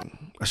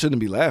laughing. I shouldn't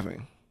be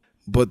laughing,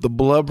 but the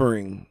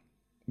blubbering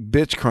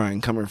bitch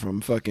crying coming from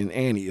fucking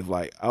Annie of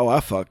like, oh,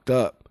 I fucked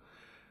up.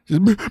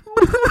 Just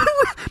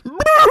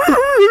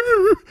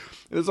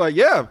it's like,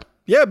 yeah,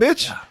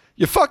 bitch,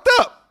 you fucked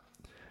up.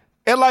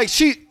 And like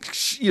she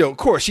of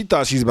course she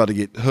thought she's about to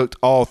get hooked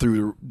all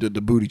through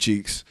the booty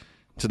cheeks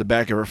to the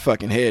back of her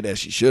fucking head as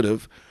she should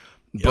have.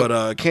 Yep.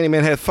 But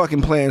Candyman had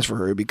fucking plans for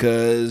her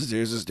because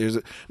there's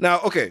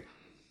now, okay,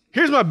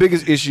 here's my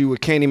biggest issue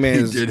with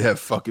Candyman's. He did have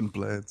fucking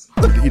plans.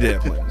 He did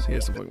have plans. He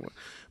had some fucking plans.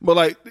 But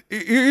like,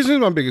 here's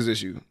my biggest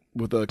issue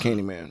with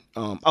Candyman.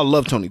 I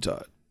love Tony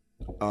Todd.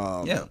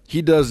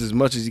 He does as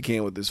much as he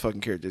can with this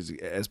fucking character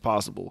as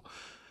possible.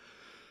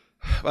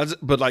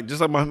 But like,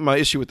 just like my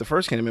issue with the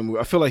first Candyman movie,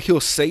 I feel like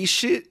he'll say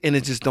shit and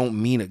it just don't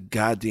mean a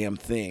goddamn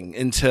thing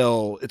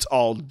until it's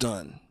all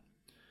done.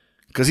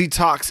 Because he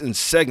talks in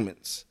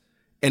segments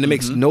and it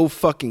makes no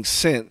fucking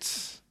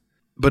sense.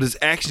 But his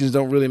actions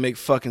don't really make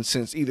fucking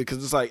sense either.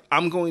 Because it's like,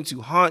 I'm going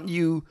to haunt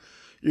you.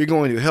 You're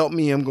going to help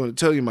me. I'm going to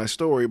tell you my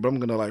story, but I'm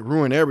going to like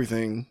ruin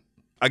everything.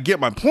 I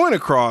get my point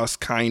across,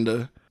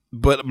 kinda,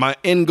 but my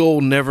end goal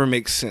never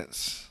makes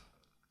sense.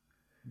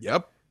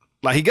 Yep.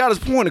 Like, he got his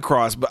point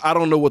across, but I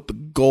don't know what the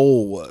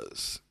goal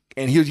was.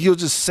 And he'll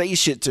just say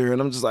shit to her,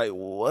 and I'm just like,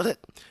 what?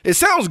 It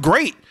sounds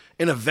great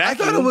in a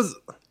vacuum.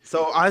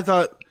 I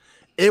thought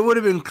it would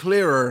have been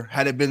clearer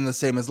had it been the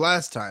same as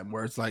last time,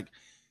 where it's like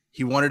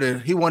he wanted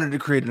to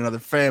create another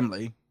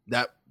family.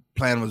 That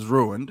plan was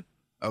ruined.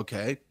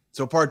 Okay,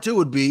 so part 2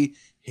 would be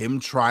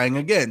him trying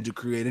again to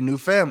create a new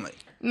family.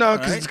 No,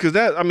 because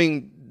that, I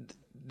mean,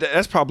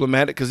 that's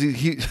problematic because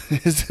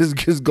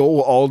his goal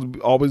will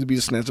always be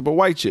to snatch up a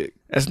white chick.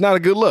 That's not a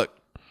good look.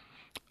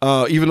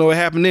 Even though it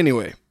happened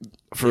anyway.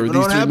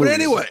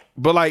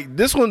 But like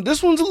this one's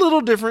a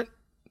little different.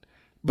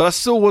 But I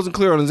still wasn't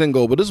clear on his end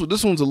goal. But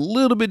this one's a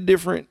little bit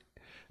different.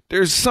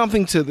 There's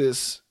something to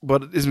this,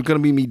 but it's gonna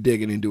be me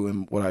digging and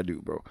doing what I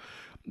do, bro.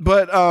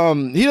 But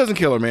he doesn't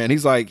kill her, man.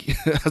 He's like,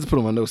 I have to put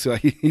on my notes.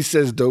 He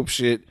says dope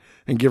shit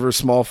and give her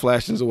small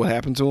flashes of what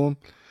happened to him.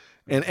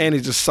 And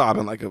Annie's just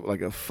sobbing like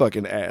a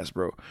fucking ass,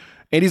 bro.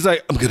 And he's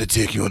like, I'm gonna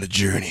take you on a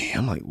journey.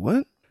 I'm like,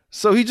 what?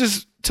 So he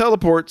just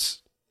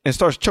teleports and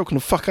starts choking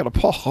the fuck out of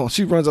Paul.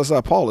 She runs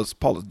outside. Paul is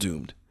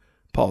doomed.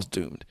 Paul's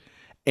doomed.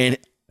 And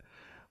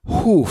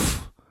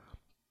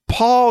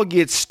Paul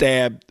gets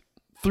stabbed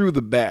through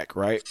the back,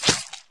 right?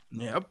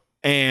 Yep.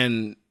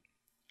 And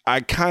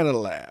I kind of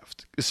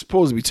laughed. It's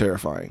supposed to be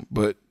terrifying,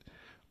 but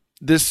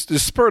this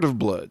spurt of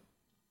blood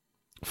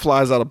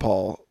flies out of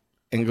Paul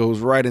and goes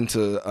right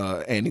into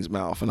Annie's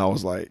mouth. And I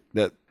was like,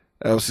 that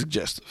was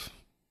suggestive.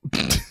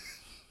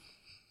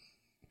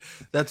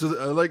 That's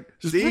what,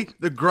 see,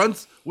 the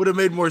grunts would have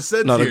made more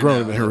sense. No, the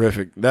grunt would have been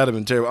horrific. That'd have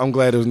been terrible. I'm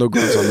glad there was no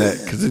grunts on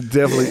that because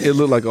it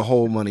looked like a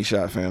whole money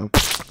shot, fam.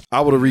 I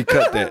would have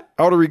recut that.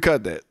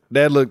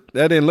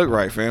 That didn't look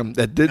right, fam.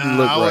 That didn't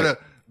look right.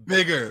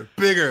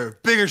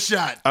 Bigger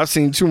shot. I've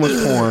seen too much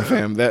porn,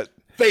 fam. That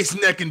face,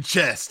 neck, and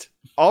chest.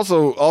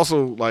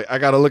 Also, like I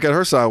got to look at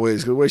her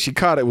sideways because the way she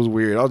caught it was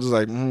weird. I was just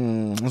like, I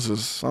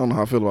don't know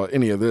how I feel about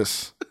any of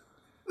this.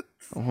 I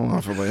don't know how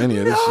I feel about any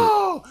of this shit.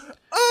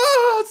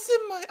 Oh, it's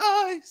in my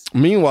eyes.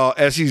 Meanwhile,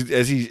 as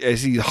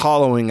he's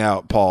hollowing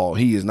out Paul,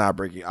 he is not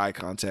breaking eye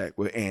contact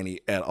with Annie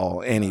at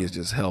all. Annie is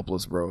just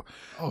helpless, bro.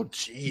 Oh,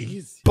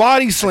 jeez.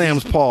 Body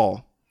slams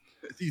Paul.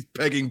 He's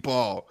pegging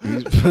Paul.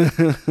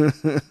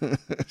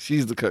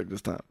 She's the cook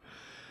this time.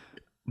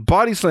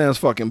 Body slams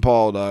fucking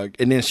Paul, dog.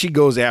 And then she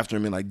goes after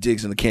him and like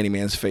digs in the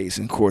Candyman's face.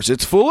 And of course,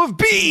 it's full of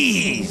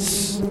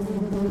bees.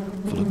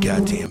 Full of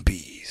goddamn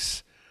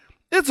bees.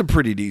 It's a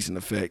pretty decent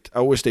effect.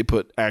 I wish they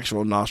put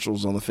actual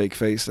nostrils on the fake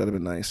face. That'd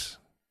have been nice.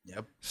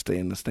 Yep. Stay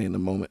in the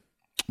moment.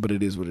 But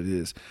it is what it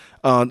is.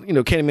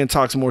 Candyman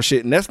talks more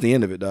shit, and that's the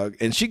end of it, dog.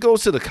 And she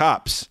goes to the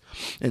cops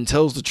and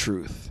tells the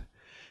truth.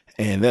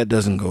 And that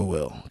doesn't go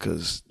well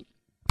because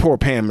poor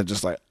Pam is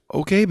just like,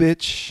 okay,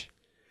 bitch.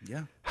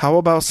 Yeah. How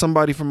about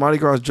somebody from Mardi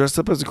Gras dressed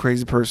up as a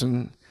crazy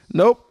person?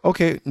 Nope.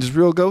 Okay. Just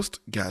real ghost?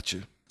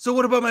 Gotcha. So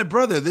what about my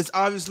brother? This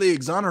obviously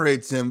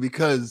exonerates him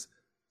because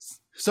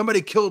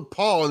somebody killed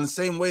Paul in the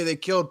same way they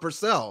killed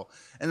Purcell.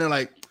 And they're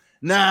like,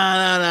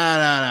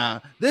 nah.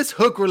 This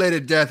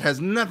Hook-related death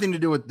has nothing to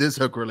do with this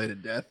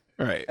Hook-related death.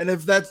 Right. And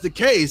if that's the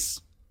case,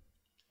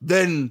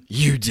 then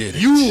you did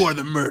it. You are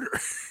the murderer.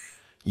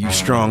 You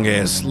strong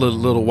ass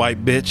little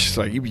white bitch. It's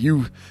like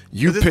you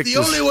picked the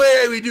only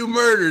way we do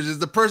murders is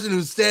the person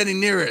who's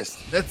standing nearest.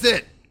 That's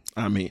it.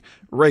 I mean,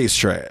 Ray's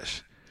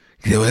trash.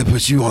 That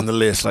puts you on the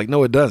list. Like,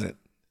 no, it doesn't.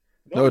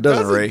 No, it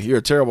doesn't, Ray. You're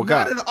a terrible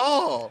cop. Not at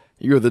all.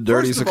 You're the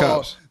dirtiest of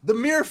cops. The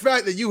mere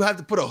fact that you have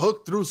to put a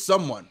hook through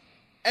someone,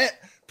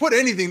 put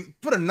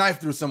a knife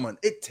through someone,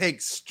 it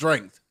takes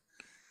strength.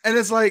 And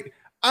it's like,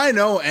 I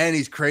know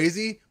Annie's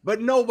crazy, but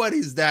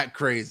nobody's that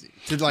crazy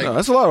to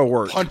that's a lot of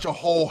work. Punch a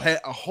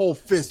whole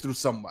fist through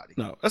somebody.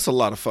 No, that's a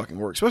lot of fucking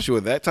work, especially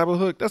with that type of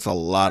hook. That's a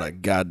lot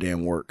of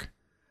goddamn work.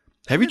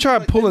 Have you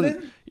tried pulling?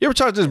 You ever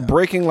tried just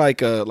breaking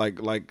like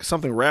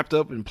something wrapped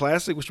up in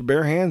plastic with your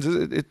bare hands?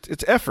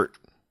 It's effort,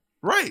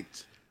 right?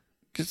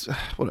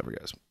 Whatever,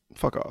 guys.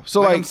 Fuck off.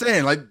 So I'm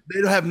saying, like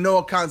they don't have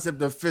no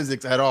concept of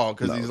physics at all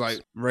because he's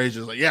like Ray's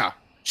just like, yeah,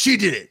 she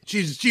did it.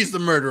 She's the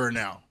murderer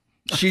now.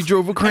 She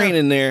drove a crane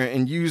in there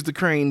and used the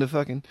crane to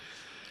fucking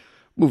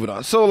move it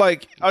on. So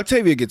like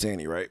Octavia gets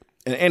Annie, right?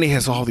 And Annie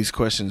has all these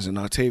questions and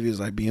Octavia's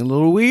like being a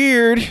little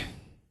weird,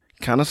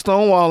 kind of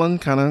stonewalling,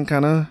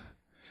 kind of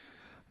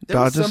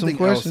dodging some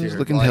questions,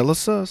 looking hella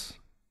sus.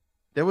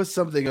 There was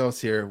something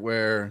else here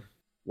where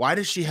why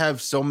does she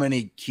have so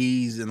many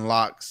keys and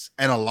locks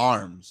and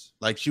alarms?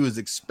 Like she was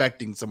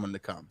expecting someone to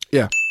come.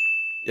 Yeah.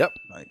 Yep.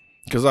 Like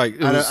because like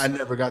I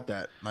never got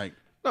that. Like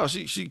no,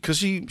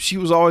 she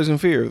was always in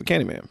fear of the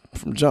Candyman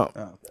from jump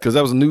because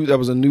that was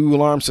a new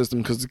alarm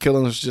system because the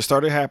killings just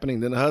started happening.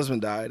 Then the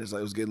husband died. It's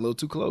like it was getting a little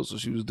too close, so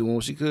she was doing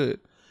what she could,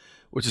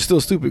 which is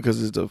still stupid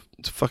because it's a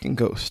fucking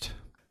ghost.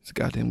 It's a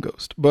goddamn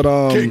ghost. But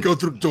can't go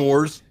through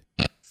doors.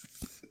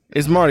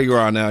 It's Mardi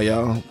Gras now,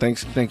 y'all.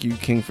 Thank you,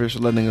 Kingfish, for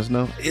letting us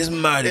know. It's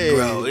Mardi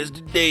Gras. It's the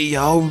day,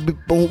 y'all.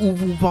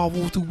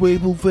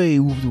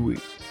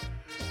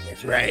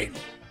 That's right.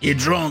 Get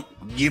drunk,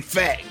 get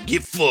fat,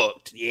 get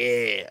fucked.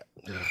 Yeah.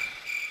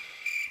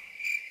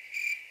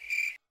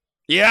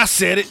 Yeah, I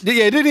said it.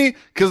 Yeah, didn't he?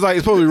 Because like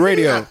it's supposed to be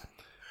radio. Yeah.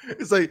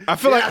 It's like I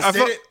feel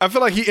I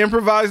feel like he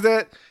improvised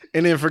that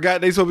and then forgot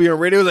they supposed to be on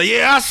radio. He was like,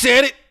 yeah, I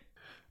said it.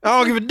 I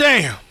don't give a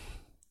damn.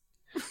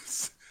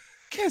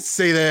 Can't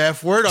say the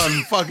F word on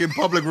fucking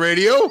public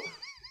radio.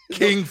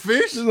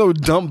 Kingfish. There's no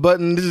dump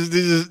button.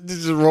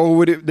 Just roll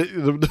with it.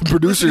 The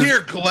producer.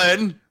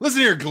 Listen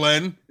here,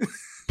 Glenn.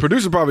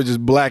 Producer probably just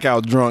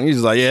blackout drunk. He's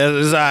just like, yeah,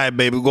 it's all right,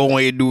 baby. Go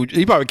ahead and do it.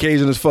 He probably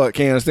Cajun as fuck.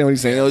 Can't understand what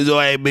he's saying. Oh, it's all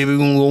right, baby. We're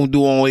going to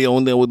do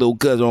on there with those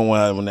cuts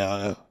on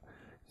now.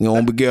 You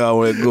don't be out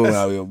where it go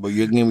out here, but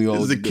you give me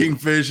all the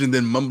Kingfish and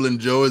then Mumbling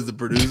Joe is the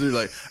producer.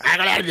 Like,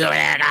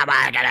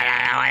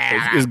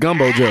 it's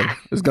Gumbo Joe.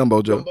 It's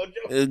Gumbo Joe.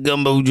 It's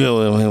Gumbo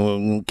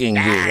Joe.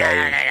 Kingfish.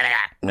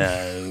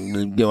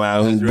 Go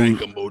out and right,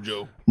 Gumbo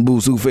Joe.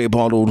 Boo souffle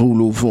pando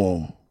hulu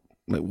form.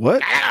 Like,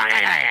 what?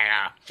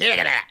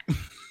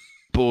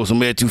 Pull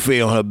some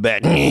etouffee on her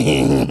back.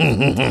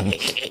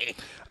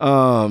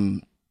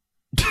 I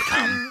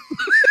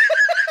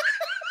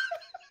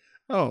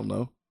don't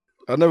know.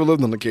 I never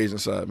lived on the Cajun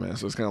side, man,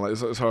 so it's kind of like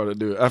it's hard to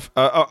do.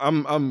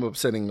 I'm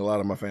upsetting a lot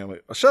of my family.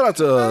 Shout out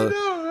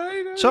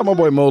to shout out my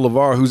boy Mo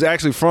LeVar, who's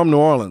actually from New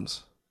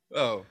Orleans.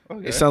 Oh,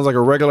 okay. It sounds like a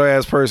regular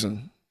ass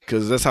person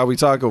because that's how we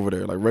talk over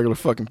there, like regular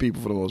fucking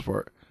people for the most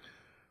part.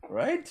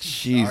 Right?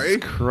 Jesus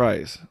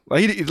Christ!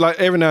 Like he like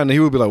every now and then he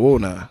would be like, "Whoa,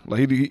 nah!"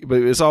 Like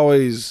but it's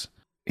always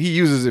he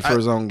uses it for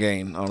his own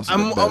gain. Honestly,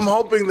 I'm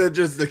hoping that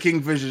just the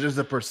Kingfish is just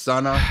a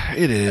persona.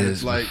 It is.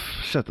 It's like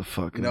shut the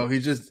fuck up. You know,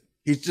 he's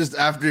just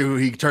after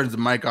he turns the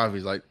mic off,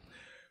 he's like,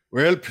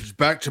 well, it's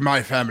back to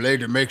my family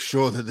to make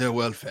sure that they're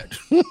well fed.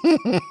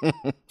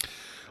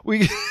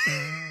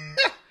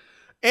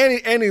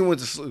 Annie went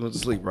to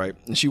sleep, right?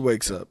 And she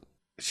wakes up.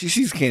 She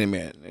sees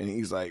Candyman, and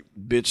he's like,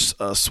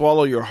 bitch,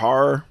 swallow your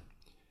horror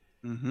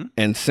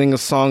and sing a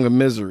song of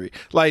misery.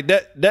 Like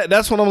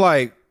that's when I'm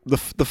like, the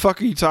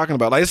fuck are you talking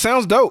about? Like, it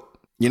sounds dope.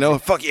 You know,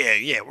 fuck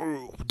yeah,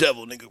 woo,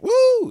 devil nigga,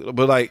 woo.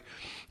 But like,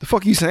 the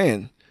fuck are you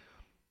saying?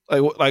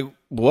 Like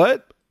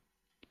what?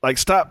 Like,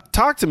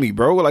 talk to me,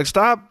 bro. Like,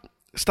 stop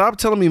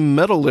telling me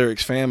metal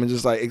lyrics, fam, and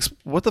just like,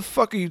 what the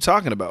fuck are you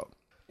talking about?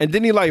 And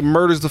then he like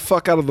murders the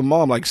fuck out of the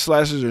mom, like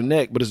slashes her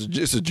neck, but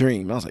it's a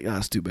dream. I was like,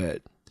 that's too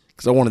bad,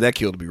 because I wanted that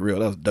kill to be real.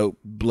 That was dope.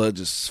 Blood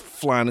just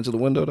flying into the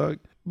window, dog.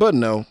 But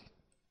no,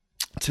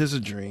 'tis a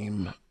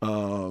dream.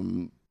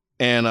 And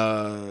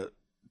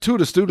two of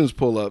the students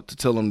pull up to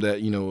tell him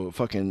that, you know,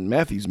 fucking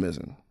Matthew's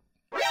missing,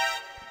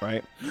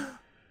 right?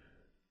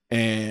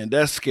 And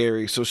that's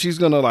scary. So she's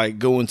gonna like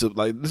go into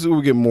like, this is where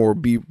we get more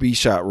B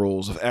shot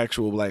roles of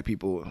actual black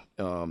people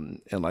in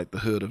like the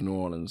hood of New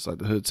Orleans, like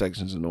the hood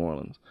sections of New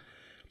Orleans.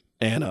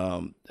 And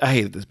I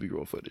hated this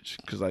B-roll footage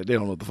because like they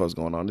don't know what the fuck's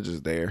going on. They're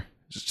just there,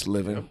 just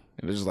living. Yep.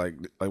 And it's just like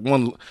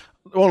one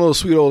little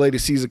sweet old lady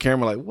sees the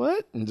camera like,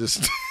 what? And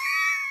just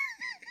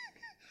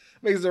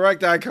makes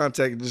direct eye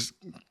contact and just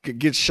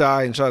gets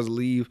shy and tries to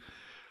leave.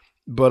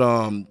 But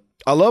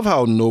I love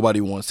how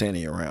nobody wants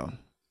Annie around.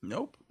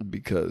 Nope.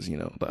 Because, you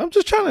know, I'm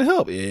just trying to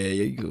help. Yeah,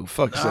 you go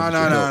fuck yourself.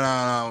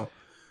 No.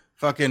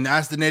 Fucking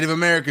ask the Native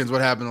Americans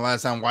what happened the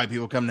last time white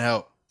people come to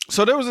help.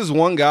 So there was this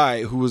one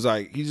guy who was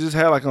like, he just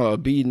had like a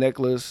bead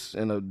necklace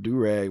and a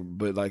do-rag,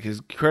 but like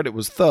his credit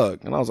was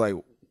Thug. And I was like,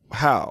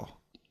 how?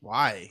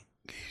 Why?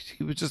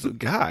 He was just a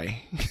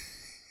guy.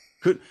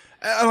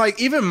 Like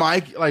even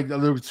Mike, like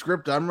the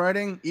script I'm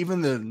writing,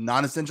 even the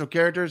non-essential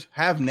characters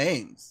have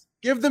names.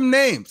 Give them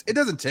names. It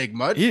doesn't take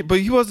much. But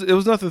it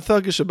was nothing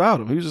thuggish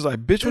about him. He was just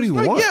like, bitch, what do you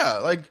want? Yeah,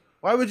 like,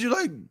 why would you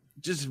like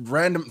just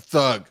random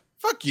Thug?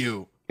 Fuck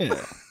you.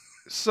 Yeah.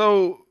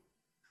 So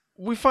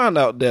we find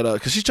out that,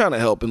 because she's trying to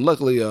help, and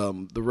luckily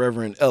the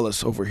Reverend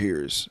Ellis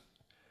overhears.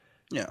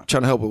 Yeah.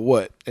 Trying to help with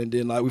what? And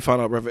then like we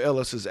find out Reverend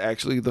Ellis is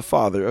actually the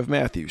father of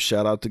Matthew.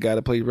 Shout out to the guy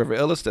that played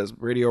Reverend Ellis. That's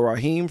Radio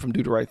Raheem from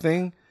Do the Right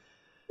Thing.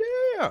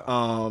 Yeah.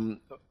 A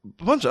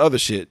bunch of other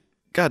shit.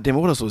 God damn it,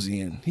 what else was he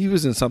in? He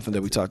was in something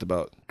that we talked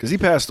about because he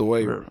passed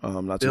away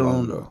not too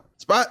long ago.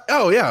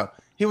 Oh yeah,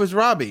 he was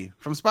Robbie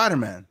from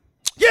Spider-Man.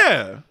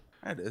 Yeah,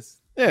 that is.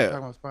 Yeah, talking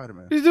about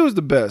Spider-Man. This dude's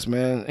the best,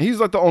 man.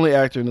 He's like the only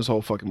actor in this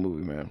whole fucking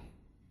movie, man.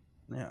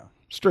 Yeah,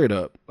 straight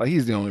up, like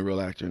he's the only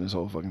real actor in this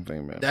whole fucking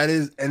thing, man. That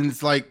is, and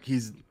it's like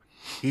he's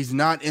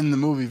not in the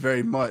movie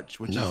very much,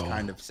 which is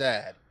kind of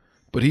sad.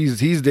 But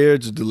he's there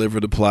to deliver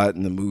the plot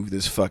and to move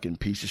this fucking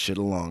piece of shit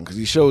along because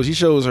he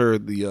shows her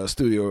the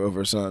studio of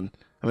her son.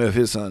 Of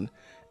his son,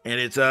 and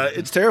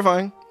it's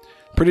terrifying,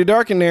 pretty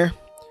dark in there.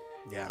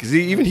 Yeah, because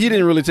he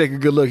didn't really take a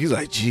good look. He's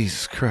like,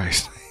 Jesus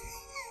Christ.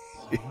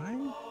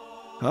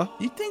 Huh?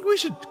 You think we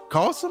should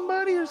call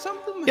somebody or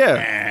something?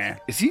 Yeah.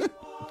 Is he?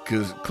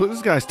 Because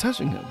this guy's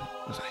touching him.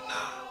 I was like,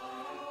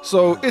 nah.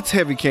 So it's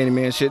heavy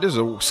Candyman shit. There's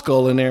a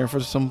skull in there for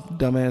some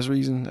dumbass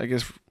reason, I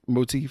guess,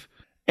 motif.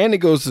 And he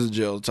goes to the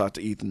jail to talk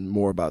to Ethan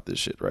more about this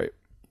shit, right?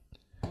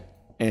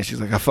 And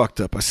she's like, I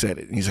fucked up. I said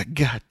it. And he's like,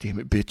 God damn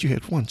it, bitch. You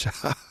had one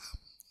job.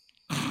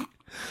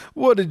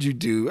 What did you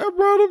do? I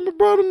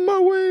brought him my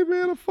way,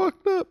 man. I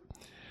fucked up.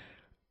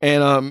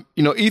 And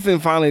Ethan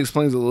finally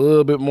explains a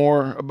little bit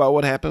more about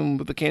what happened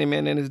with the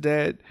Candyman and his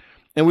dad.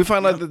 And we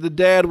find out that the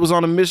dad was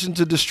on a mission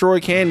to destroy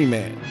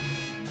Candyman.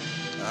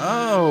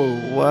 Oh.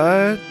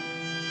 What?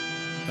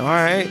 All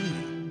right.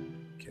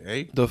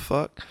 Okay. The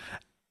fuck?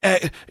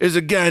 There's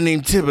a guy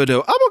named Thibodeau.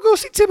 I'm gonna go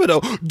see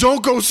Thibodeau.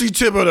 Don't go see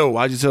Thibodeau.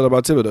 Why'd you tell her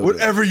about Thibodeau?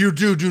 Whatever you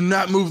do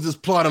not move this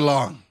plot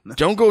along.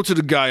 Don't go to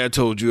the guy I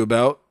told you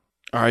about.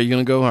 All right, you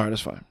gonna go? All right,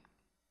 that's fine.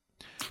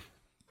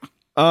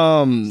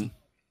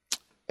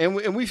 And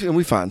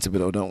we find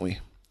Thibodeau, don't we?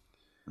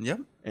 Yep.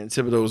 And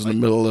Thibodeau's in the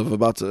middle of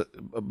about to.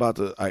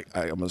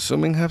 I'm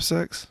assuming have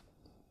sex.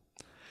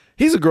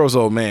 He's a gross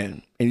old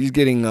man, and he's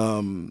getting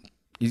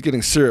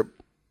syrup,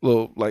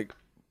 little like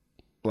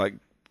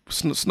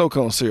snow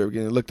cone syrup,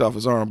 getting licked off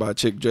his arm by a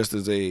chick dressed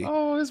as a.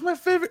 Oh, it's my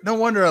favorite. No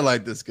wonder I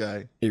like this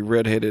guy. A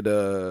redheaded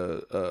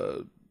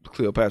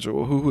Cleopatra.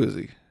 Well, who is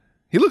he?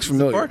 He looks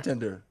familiar.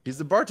 Bartender. He's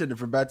the bartender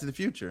from Back to the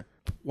Future.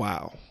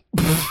 Wow.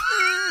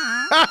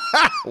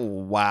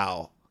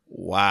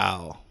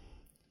 Wow.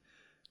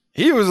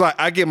 He was like,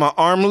 I get my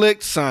arm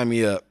licked, sign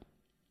me up.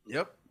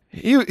 Yep.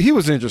 He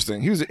was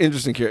interesting. He was an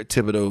interesting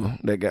character.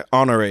 Thibodeau, that guy.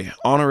 Honore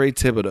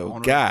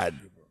Thibodeau. God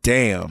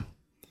damn.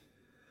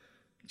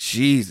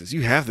 Jesus,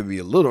 you have to be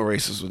a little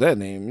racist with that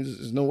name.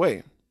 There's no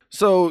way.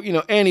 So,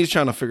 Annie's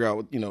trying to figure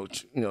out,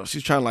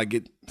 she's trying to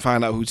like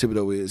find out who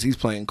Thibodeau is. He's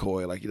playing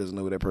coy, like he doesn't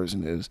know who that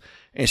person is.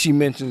 And she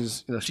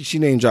mentions, she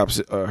name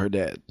drops her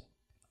dad.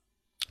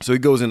 So he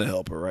goes in to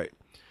help her, right?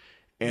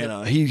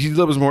 And he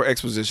delivers more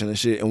exposition and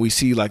shit. And we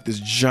see like this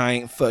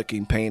giant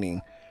fucking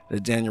painting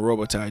that Daniel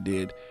Robitaille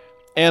did.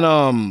 And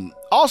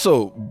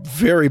also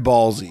very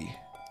ballsy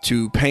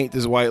to paint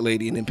this white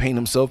lady and then paint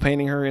himself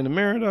painting her in the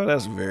mirror. Though,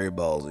 that's very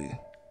ballsy.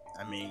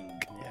 I mean,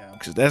 yeah.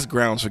 Because that's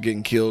grounds for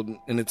getting killed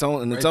in its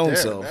own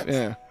self.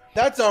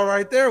 That's all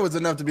right there was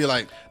enough to be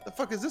like, the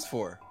fuck is this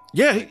for?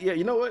 Yeah,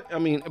 you know what? I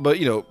mean, but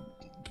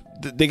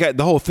they got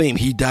the whole theme.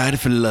 He died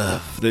for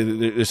love.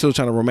 They're still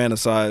trying to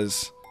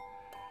romanticize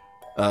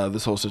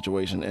this whole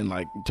situation and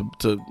like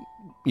to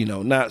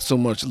not so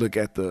much look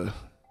at the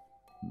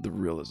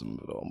realism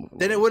of it all.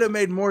 Then it would have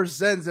made more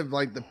sense if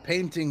like the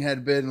painting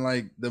had been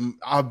like the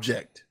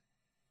object,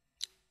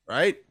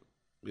 right?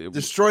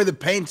 Destroy the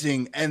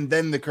painting and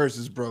then the curse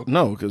is broken.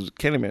 No, because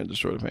Candyman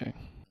destroyed the painting.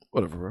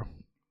 Whatever, bro.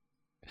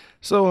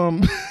 So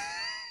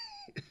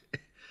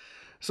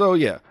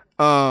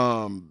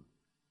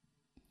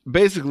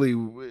basically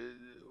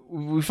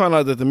we find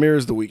out that the mirror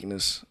is the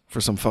weakness for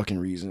some fucking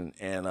reason,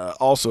 and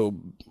also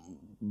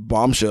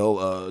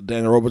bombshell,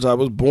 Daniel Robitaille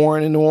was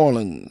born in New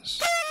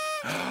Orleans.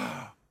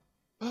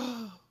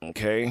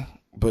 Okay,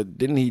 but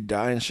didn't he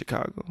die in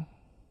Chicago?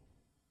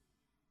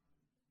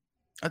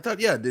 I thought,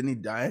 didn't he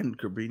die in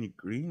Cabrini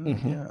Green?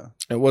 Mm-hmm. Yeah.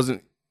 It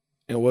wasn't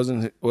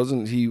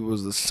he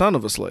was the son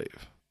of a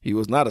slave. He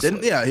was not a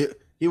slave. Yeah,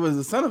 he was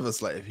the son of a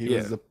slave. He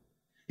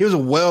was a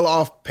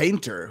well-off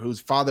painter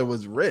whose father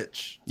was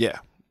rich. Yeah.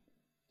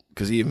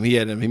 Because he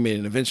made an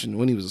invention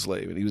when he was a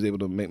slave, and he was able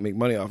to make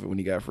money off it when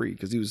he got free.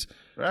 Because he was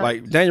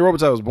like Daniel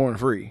Robitaille was born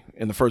free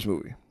in the first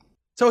movie.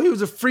 So he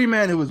was a free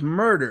man who was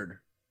murdered.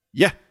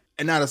 Yeah.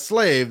 And not a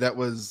slave that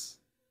was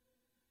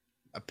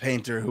a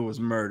painter who was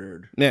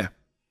murdered. Yeah.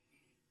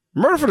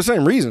 Murder for the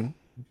same reason.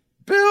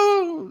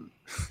 Bill,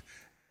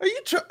 are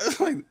you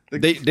trying?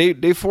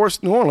 They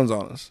forced New Orleans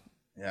on us.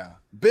 Yeah.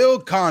 Bill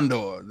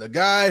Condor, the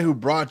guy who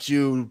brought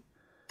you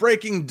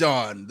Breaking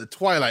Dawn, the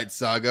Twilight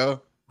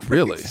Saga.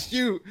 Really?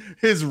 You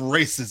his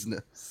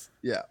racistness.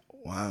 Yeah.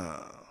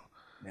 Wow.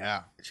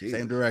 Yeah. Jeez.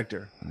 Same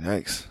director.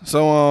 Yikes.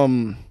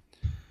 So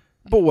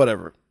but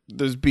whatever.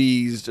 There's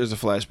bees. There's a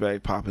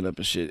flashback popping up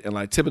and shit. And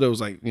like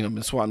Thibodeau's like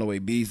been swatting away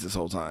bees this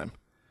whole time.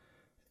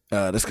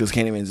 That's because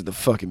Candyman's in the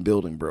fucking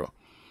building, bro.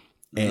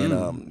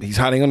 And he's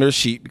hiding under a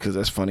sheet because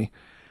that's funny.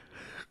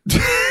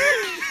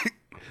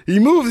 He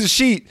moves the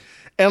sheet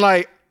and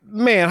like,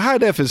 man, high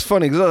def is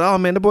funny because oh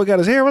man, the boy got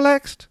his hair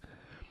relaxed.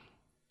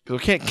 So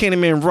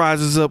Candyman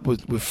rises up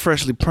with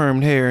freshly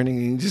permed hair and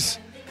he just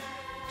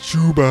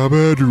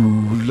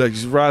shoo-ba-ba-doo, like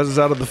just rises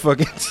out of the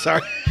fucking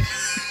sorry.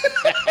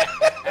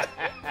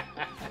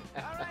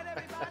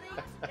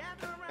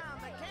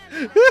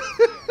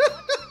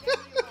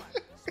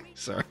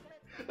 Sorry.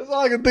 That's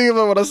all I can think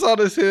about when I saw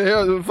this here.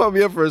 It fucked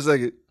me up for a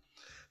second.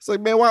 It's like,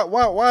 man,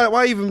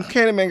 why even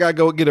Candyman gotta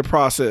go get a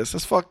process?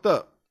 That's fucked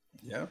up.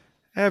 Yeah.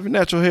 Have your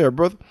natural hair,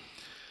 brother.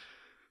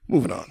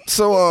 Moving on.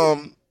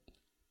 So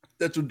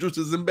that's what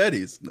juices and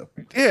Betty's. No.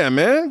 Yeah,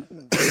 man.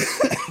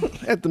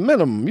 At the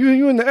minimum.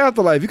 You in the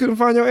afterlife. You couldn't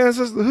find your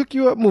ancestors to hook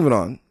you up. Moving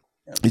on.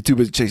 Yeah. You're too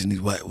busy chasing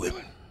these white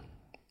women.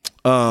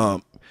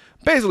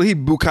 Basically he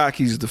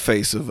bukakis the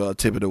face of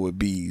Thibodeau with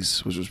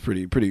bees, which was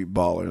pretty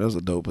baller. That was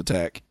a dope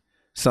attack.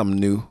 Something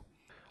new.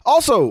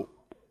 Also,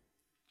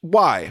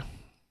 why?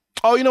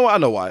 Oh, you know what? I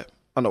know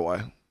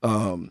why.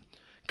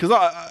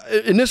 Because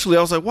initially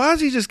I was like, why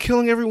is he just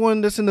killing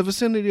everyone that's in the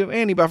vicinity of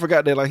Annie? But I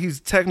forgot that like he's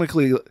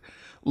technically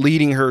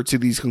leading her to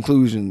these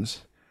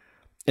conclusions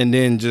and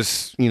then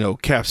just,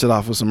 caps it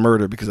off with some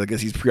murder because I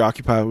guess he's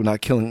preoccupied with not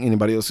killing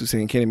anybody else who's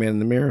seeing Candyman in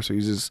the mirror. So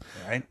he's just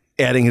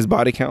adding his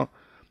body count.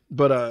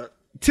 But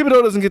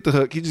Thibodeau doesn't get the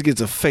hook. He just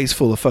gets a face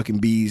full of fucking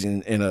bees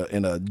and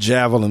a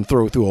javelin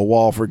throw through a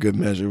wall for good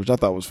measure, which I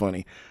thought was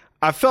funny.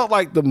 I felt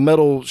like the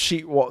metal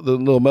sheet wall, the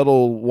little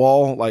metal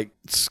wall, like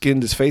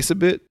skinned his face a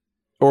bit,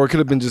 or it could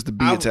have been just the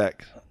bee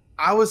attack.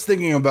 I was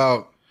thinking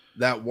about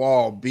that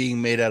wall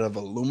being made out of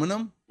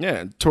aluminum.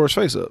 Yeah, tore his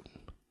face up.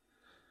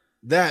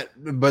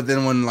 But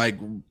then when like,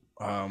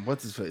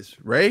 what's his face?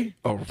 Ray?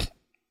 Oh,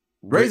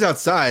 Ray's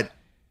outside,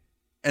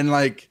 and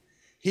like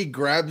he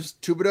grabs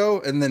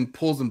Thibodeau and then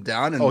pulls him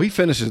down. And he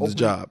finishes the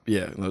job.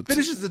 Yeah,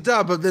 finishes the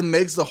job, but then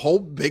makes the hole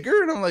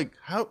bigger. And I'm like,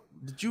 how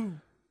did you?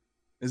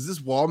 Is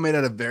this wall made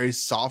out of very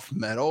soft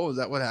metal? Is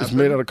that what happened? It's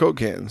made out of Coke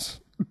cans.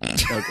 Okay,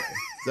 is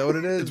that what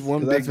it is? It's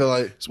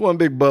one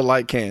big Bud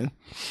Light can.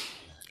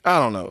 I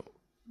don't know.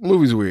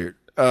 Movie's weird.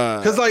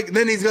 Because like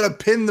then he's gonna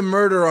pin the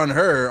murder on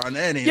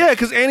Annie. Yeah,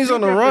 because Annie's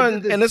on the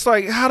run, and it's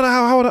like,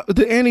 how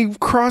did Annie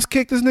cross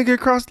kick this nigga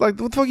across? Like,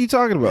 what the fuck are you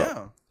talking about?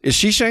 Yeah. Is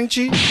she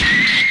Shang-Chi?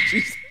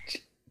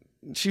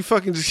 She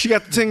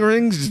got the ting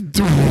rings.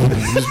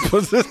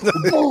 That's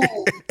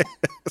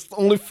the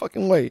only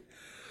fucking way.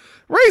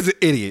 Ray's an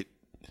idiot.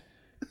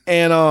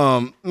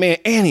 And man,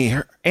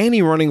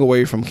 Annie running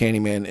away from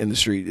Candyman in the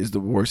street is the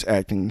worst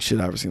acting shit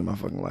I've ever seen in my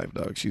fucking life,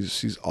 dog.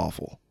 She's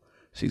awful.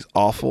 She's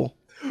awful.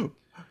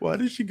 Why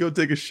did she go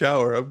take a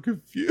shower? I'm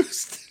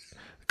confused.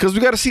 Because we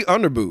got to see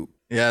underboob.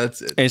 Yeah,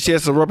 that's it. And she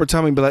has to rub her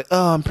tummy and be like,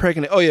 "Oh, I'm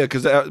pregnant." Oh yeah,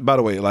 because by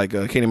the way, like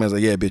Candyman's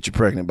like, "Yeah, bitch, you're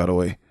pregnant." By the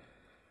way,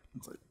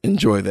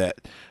 enjoy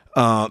that.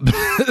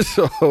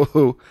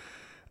 So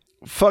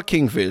fuck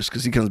Kingfish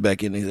because he comes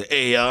back in and he's like,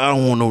 "Hey, I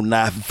don't want no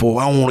knife and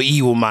fork. I want to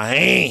eat with my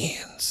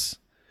hands.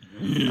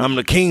 I'm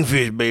the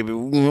Kingfish, baby."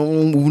 Shut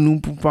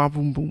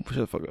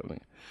the fuck up, man.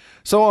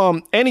 So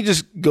Annie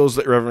just goes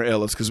to Reverend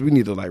Ellis because we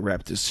need to like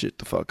wrap this shit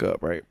the fuck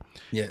up, right?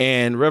 Yeah.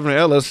 And Reverend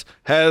Ellis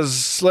has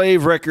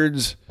slave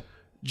records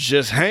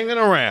just hanging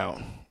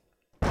around,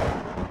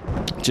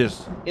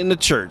 just in the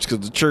church because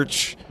the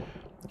church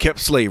kept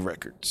slave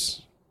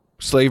records,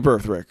 slave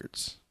birth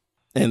records,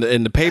 and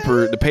the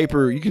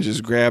paper you can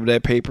just grab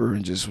that paper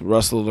and just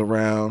rustle it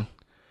around,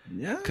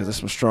 yeah, because it's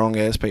some strong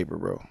ass paper,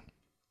 bro.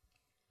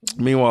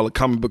 Meanwhile, the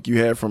comic book you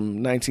had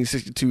from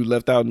 1962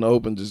 left out in the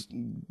open just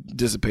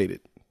dissipated.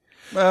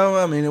 Well,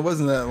 I mean, it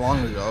wasn't that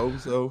long ago,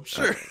 so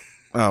sure.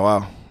 Oh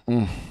wow.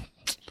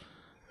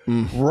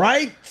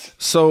 Right.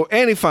 So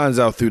Annie finds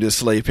out through this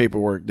slave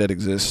paperwork that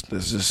exists.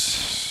 This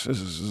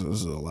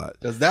is a lot.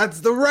 Because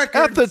that's the record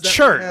At the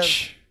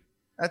church.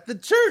 At the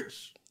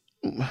church.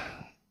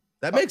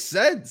 That makes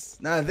sense.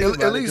 Now I think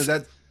about it, because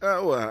that's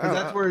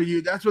that's where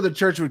the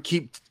church would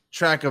keep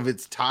track of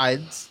its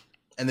tithes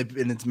and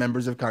its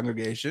members of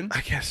congregation. I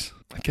guess.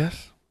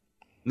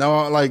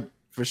 No, like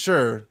for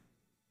sure.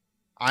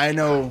 I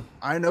know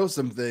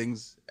some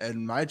things,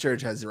 and my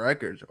church has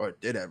records, or it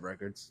did have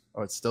records,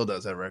 or it still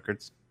does have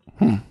records.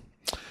 I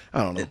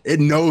don't know. It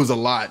knows a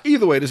lot.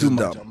 Either way, this is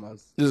much dumb.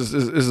 almost. This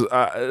is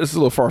a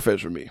little far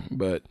fetched for me,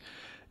 but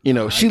she I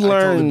learns.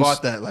 totally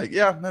bought that. Like,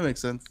 yeah, that makes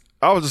sense.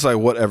 I was just like,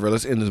 whatever.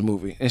 Let's end this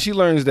movie. And she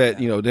learns that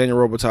Daniel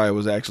Robitaille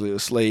was actually a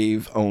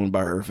slave owned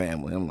by her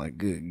family. I'm like,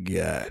 good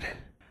God.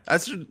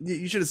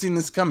 You should have seen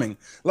this coming.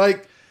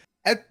 Like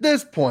at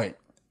this point,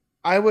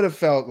 I would have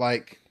felt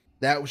like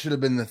that should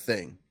have been the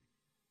thing.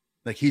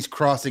 Like he's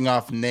crossing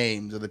off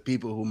names of the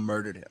people who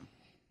murdered him.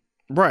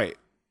 Right.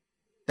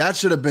 That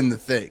should have been the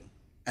thing.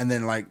 And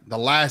then like the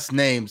last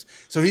names.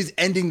 So he's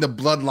ending the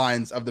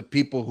bloodlines of the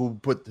people who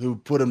put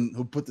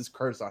this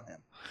curse on him.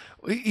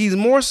 He's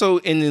more so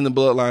ending the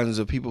bloodlines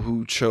of people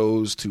who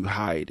chose to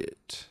hide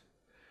it.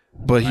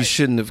 But he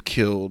shouldn't have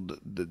killed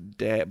the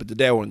dad. But the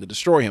dad wanted to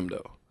destroy him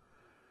though.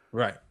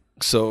 Right.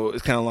 So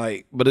it's kind of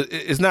like, but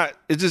it's not.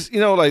 It's just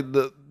like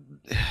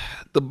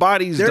the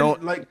bodies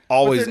don't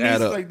always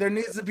add up. Like there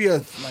needs to be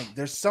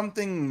there's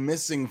something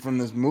missing from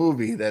this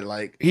movie that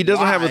like he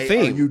doesn't have a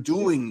theme. Are you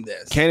doing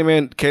this?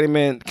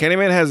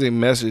 Candyman has a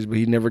message, but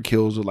he never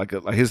kills with like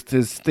his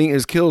thing.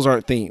 His kills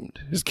aren't themed.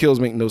 His kills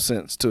make no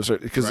sense to a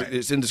certain because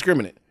it's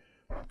indiscriminate.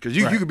 Because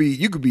you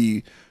could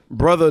be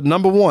brother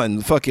number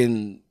one,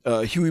 fucking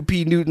Huey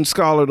P. Newton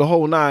scholar, the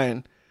whole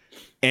nine.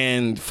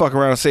 And fuck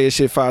around and say his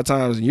shit 5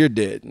 times and you're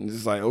dead. And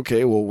it's like,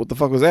 okay, well, what the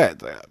fuck was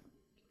that?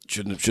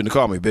 Shouldn't have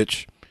called me,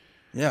 bitch.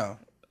 Yeah.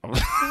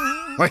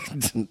 Like,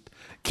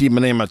 keep my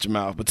name out your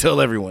mouth, but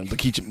tell everyone. But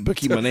keep my name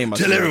out your mouth.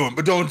 Tell everyone,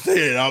 but don't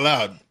say it out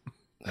loud.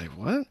 Like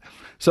what?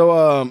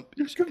 So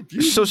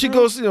so she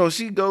goes.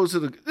 She goes to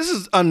the. This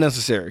is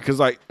unnecessary because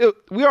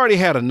we already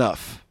had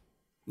enough.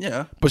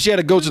 Yeah. But she had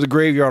to go to the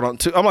graveyard on.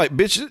 I'm like,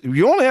 bitch,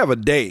 you only have a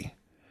day,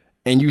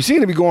 and you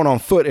seem to be going on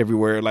foot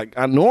everywhere. Like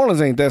New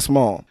Orleans ain't that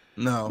small.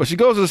 No. But she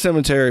goes to the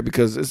cemetery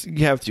because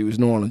you have to. It's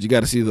New Orleans. You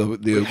got to see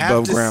the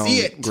above ground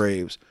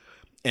graves.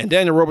 And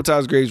Daniel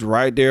Robitaille's grave's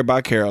right there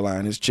by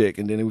Caroline, his chick.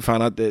 And then we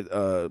find out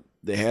that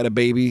they had a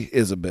baby,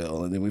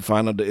 Isabel. And then we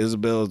find out that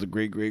Isabel is the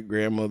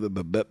great-great-grandmother.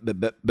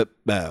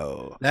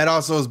 That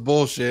also is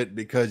bullshit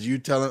because you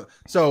tell him.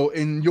 So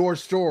in your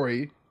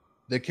story,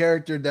 the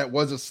character that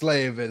was a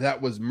slave and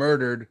that was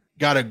murdered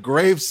got a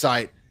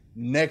gravesite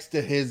next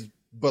to his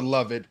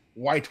beloved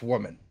white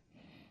woman.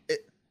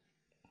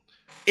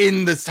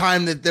 in the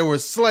time that there were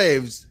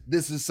slaves,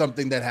 this is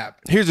something that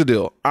happened. Here's the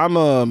deal. Not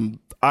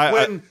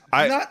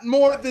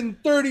more than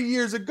 30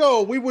 years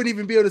ago, we wouldn't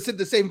even be able to sit at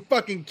the same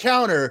fucking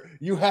counter.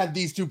 You had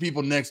these two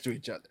people next to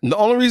each other. The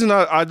only reason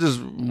I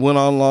just went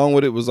on along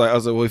with it was like, I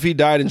was like, well, if he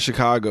died in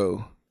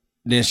Chicago,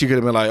 then she could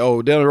have been like,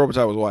 oh, Daniel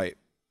Robitaille was white.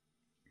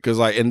 Because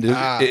like,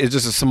 it's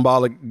just a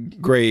symbolic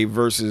grave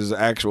versus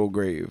actual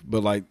grave.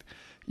 But like,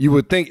 you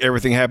would think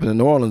everything happened in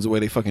New Orleans the way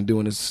they fucking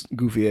doing this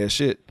goofy ass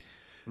shit.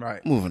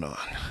 Right. Moving on.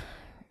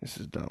 This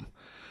is dumb.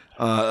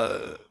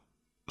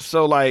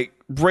 So like,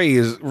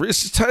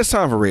 it's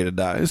time for Ray to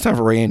die. It's time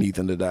for Ray and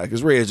Ethan to die.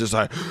 Because Ray is just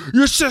like,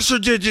 your sister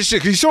did this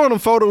shit. Because he's showing them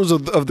photos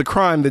of the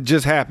crime that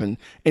just happened.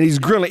 And he's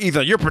grilling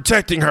Ethan, you're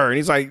protecting her. And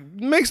he's like,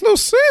 makes no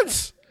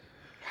sense.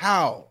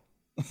 How?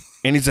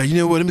 And he's like, you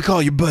know what? Let me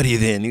call your buddy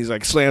then. He's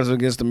like, slams him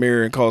against the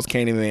mirror and calls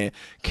Candyman.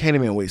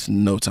 Candyman wastes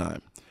no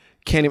time.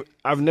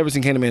 I've never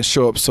seen Candyman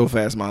show up so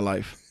fast in my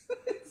life.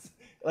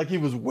 Like he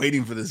was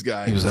waiting for this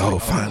guy. He was like, oh,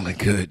 finally,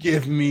 good.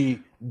 Give me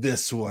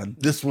this one.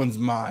 This one's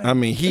mine. I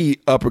mean, he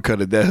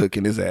uppercutted that hook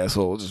in his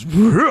asshole. Just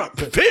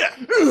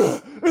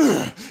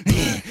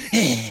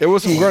there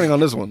was some grunting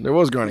on this one. There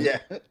was grunting. Yeah.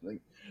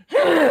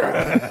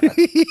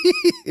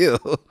 Ew.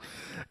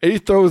 And he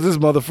throws this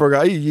motherfucker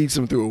out. He yeets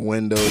him through a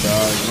window, dog.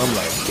 And I'm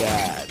like,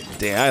 God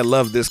damn, I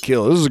love this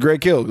kill. This is a great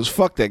kill because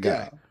fuck that guy.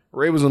 Yeah.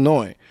 Ray was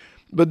annoying.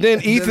 But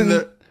then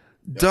Ethan,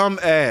 dumb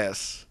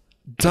ass.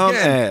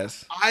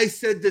 I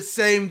said the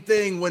same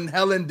thing when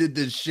Helen did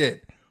this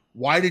shit.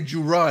 Why did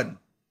you run?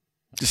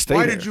 Just stay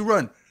Why there. did you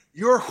run?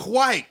 You're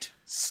white.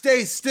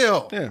 Stay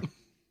still. Yeah.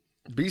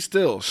 Be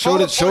still. Show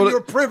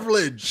your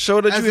privilege. Show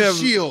that as you have a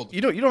shield.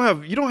 You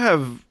don't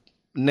have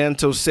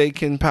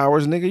Nanto-Seiken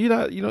powers, nigga.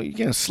 You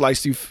can't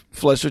slice you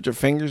flesh with your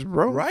fingers,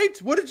 bro. Right?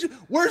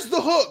 Where's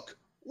the hook?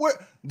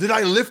 Where did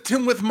I lift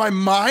him with my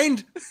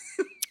mind?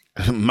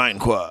 Mind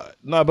quad.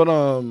 No,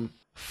 but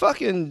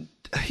fucking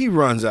he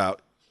runs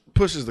out,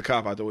 pushes the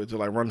cop out the way to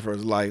like run for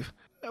his life.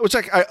 Which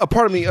a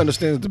part of me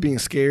understands the being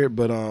scared,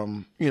 but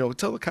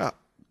tell the cop.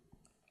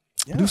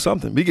 Yeah. Do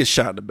something. He gets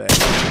shot in the back.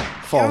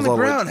 Falls on the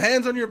ground,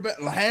 hands on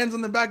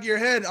the back of your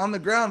head, on the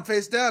ground,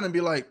 face down, and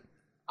be like,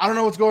 I don't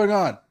know what's going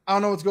on.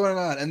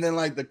 And then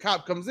like the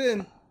cop comes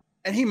in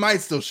and he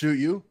might still shoot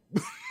you.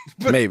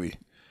 Maybe.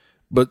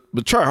 But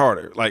try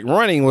harder. Like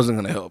running wasn't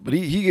gonna help. But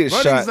he gets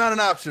shot. Running's not an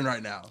option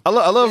right now. I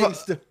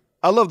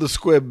love the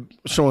squib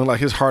showing like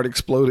his heart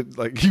exploded,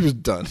 like he was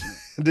done.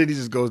 And then he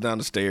just goes down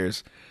the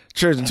stairs,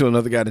 turns into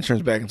another guy, then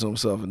turns back into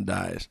himself and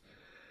dies.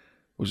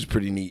 Which is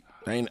pretty neat.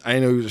 I didn't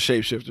know he was a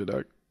shapeshifter,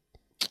 dog.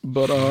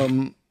 But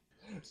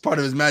it's part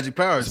of his magic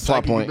powers.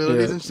 Plot point.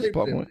 Yeah,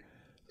 plot point.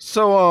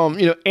 So,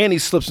 Annie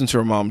slips into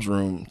her mom's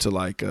room to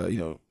like,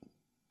 I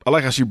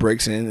like how she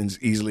breaks in and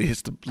easily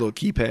hits the little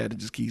keypad and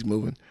just keeps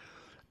moving.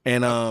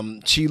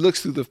 And she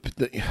looks through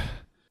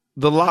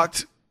the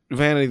locked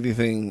vanity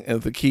thing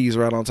and the keys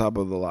right on top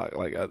of the lock.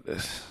 Like,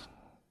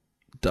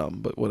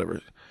 dumb, but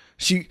whatever.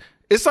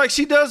 It's like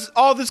she does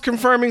all this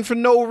confirming for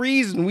no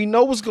reason. We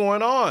know what's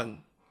going on.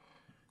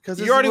 Because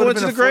you already went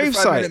to the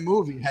gravesite.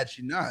 Movie had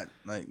she not,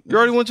 you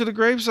already went to the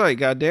gravesite.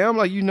 Goddamn,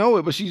 like you know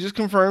it, but she just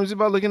confirms it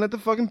by looking at the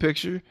fucking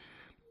picture,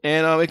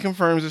 and it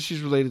confirms that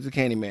she's related to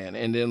Candyman.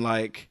 And then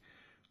like,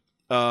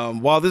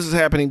 while this is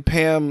happening,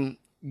 Pam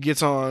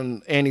gets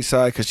on Annie's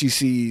side because she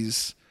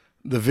sees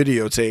the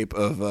videotape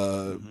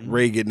of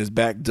Ray getting his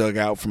back dug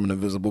out from an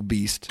invisible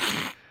beast,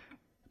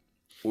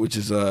 which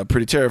is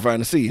pretty terrifying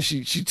to see.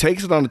 She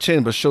takes it on the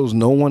chin, but shows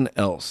no one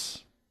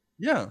else.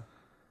 Yeah,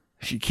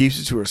 she keeps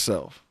it to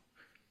herself.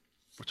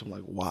 Which I'm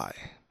like, why?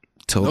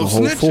 Tell the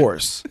whole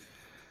force.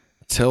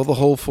 Tell the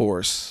whole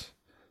force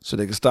so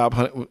they can stop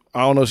hunting.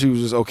 I don't know if she was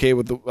just okay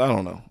with I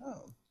don't know.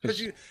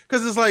 Because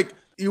it's like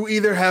you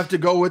either have to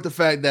go with the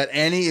fact that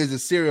Annie is a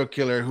serial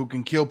killer who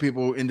can kill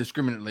people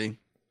indiscriminately,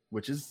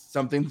 which is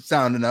something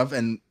sound enough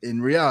and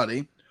in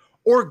reality,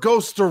 or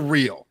ghosts are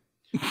real.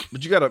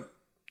 But you got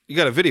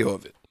a video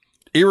of it.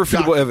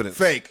 Irrefutable evidence.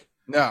 Fake.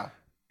 Nah.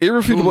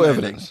 Irrefutable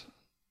evidence.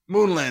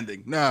 Moon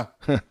landing. Nah.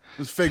 It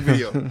was fake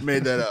video.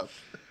 Made that up.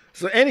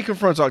 So Annie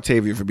confronts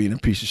Octavia for being a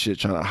piece of shit,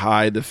 trying to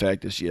hide the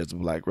fact that she has a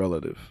black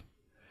relative.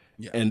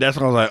 Yeah. And that's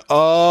when I was like,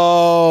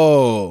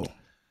 oh,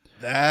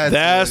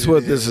 that's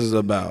what this is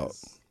about.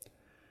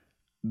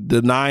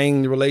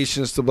 Denying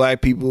relations to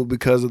black people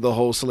because of the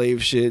whole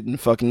slave shit and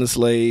fucking the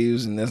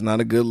slaves, and that's not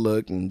a good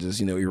look, and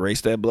just, erase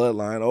that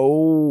bloodline.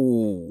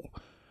 Oh,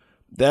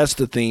 that's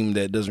the theme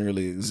that doesn't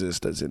really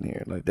exist that's in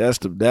here. Like that's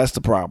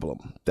the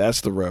problem.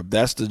 That's the rub.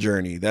 That's the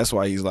journey. That's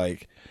why he's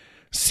like,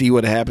 see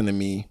what happened to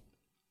me.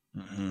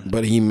 Mm-hmm.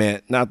 But he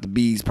meant not the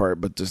bees part,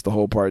 but just the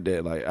whole part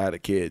that like I had a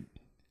kid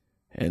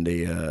and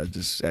they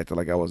just acted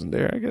like I wasn't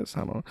there. I guess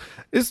I don't know.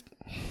 It's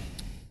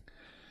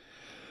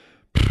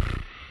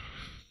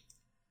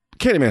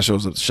Candyman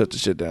shows up to shut the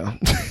shit down.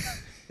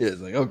 Yeah,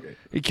 it's like okay.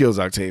 He kills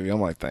Octavia. I'm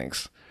like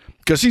thanks,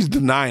 because she's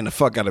denying the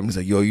fuck out of him. He's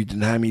like, yo, you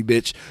deny me,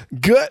 bitch.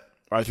 Gut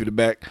right through the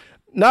back.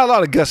 Not a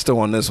lot of gusto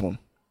on this one.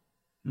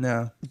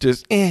 No,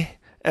 just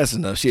that's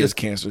enough. She has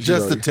cancer.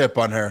 Just the tip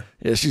on her.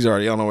 Yeah, she's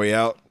already on her way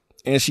out.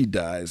 and she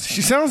dies.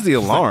 She sounds the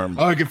alarm.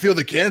 Oh, I can feel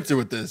the cancer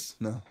with this.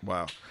 No.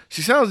 Wow.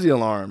 She sounds the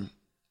alarm,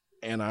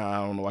 and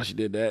I don't know why she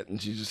did that,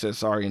 and she just says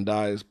sorry and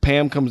dies.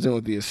 Pam comes in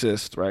with the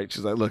assist, right?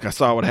 She's like, look, I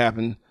saw what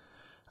happened.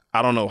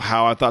 I don't know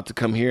how I thought to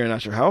come here and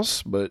not your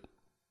house, but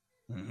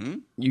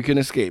you can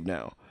escape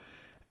now.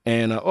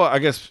 And, I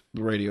guess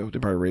the radio, they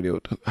probably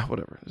radioed.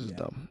 Whatever. This is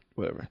dumb.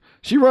 Whatever.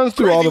 She runs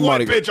through all the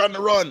money. Bitch on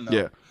the run. No.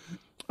 Yeah.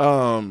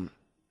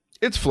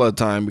 It's flood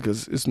time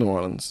because it's New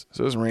Orleans,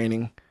 so it's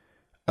raining.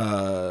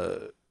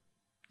 Goddamn.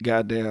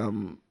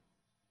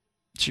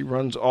 She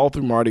runs all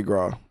through Mardi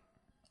Gras.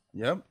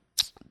 Yep.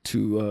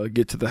 To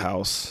get to the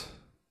house,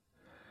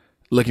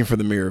 looking for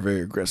the mirror very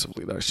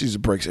aggressively. Like, she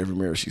just breaks every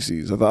mirror she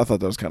sees. I thought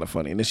that was kind of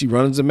funny. And then she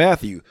runs to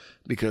Matthew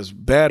because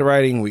bad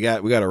writing. We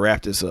got to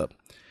wrap this up.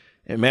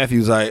 And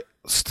Matthew's like,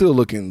 still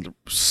looking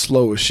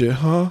slow as shit,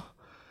 huh?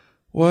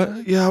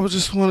 What? Yeah, I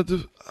just wanted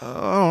to.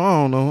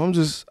 I don't know.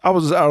 I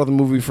was just out of the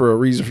movie for a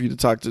reason for you to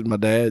talk to my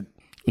dad.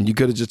 And you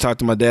could have just talked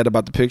to my dad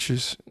about the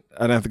pictures.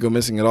 I didn't have to go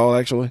missing at all,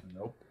 actually.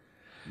 Nope.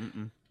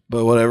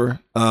 But whatever.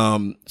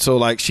 So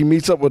like she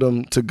meets up with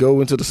him to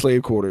go into the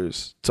slave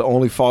quarters to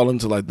only fall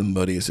into like the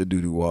muddiest of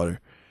doo-doo water,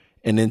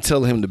 and then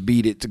tell him to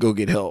beat it to go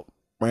get help.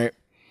 Right.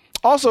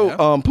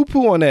 Also,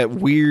 poo-poo on that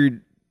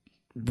weird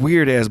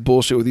ass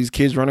bullshit with these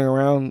kids running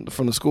around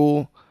from the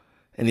school,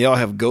 and they all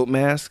have goat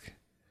masks.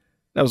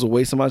 That was a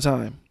waste of my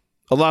time.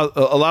 A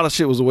lot of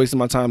shit was a waste of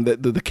my time.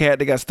 That the cat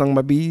that got stung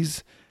by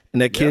bees,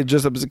 and that kid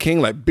dressed up as a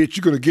king, like, bitch,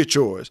 you're gonna get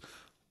yours.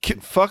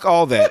 Fuck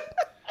all that.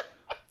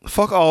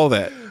 Fuck all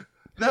that.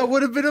 That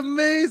would have been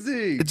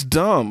amazing. It's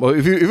dumb. Well,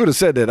 if you would have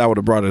said that, I would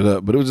have brought it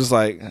up. But it was just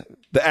like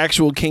the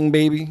actual king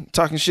baby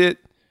talking shit.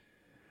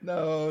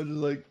 No, just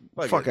like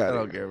fuck out. I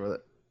don't care about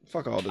it.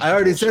 Fuck all this. I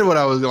already said what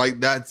I was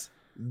like.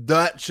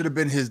 That should have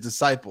been his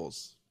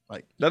disciples.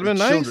 Like, that'd have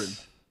been children.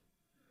 nice.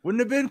 Wouldn't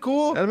have been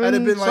cool. That'd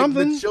have been like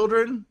something. the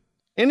children.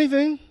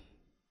 Anything.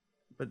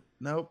 But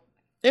nope.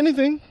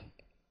 Anything.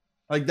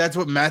 Like, that's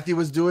what Matthew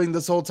was doing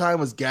this whole time,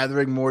 was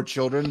gathering more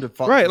children to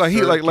follow. Right, like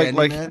he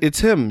like it's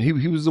him.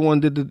 He was the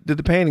one did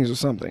the paintings or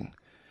something,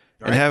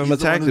 right? And have him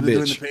attack the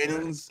bitch. Doing the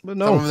paintings, but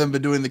no, some of them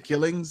been doing the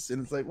killings,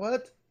 and it's like,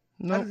 what?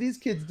 No. How did these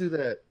kids do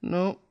that?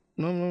 No,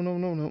 none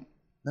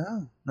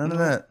of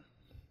that.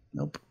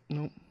 Nope.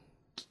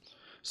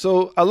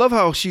 So I love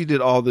how she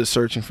did all this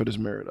searching for this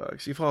mirror,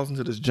 dog. She falls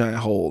into this giant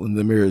hole, and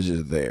the mirror is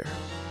just there.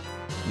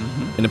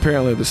 And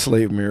apparently the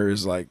slave mirror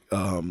is like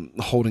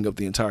holding up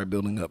the entire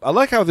building up. I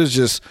like how there's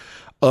just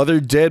other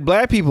dead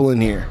black people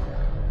in here.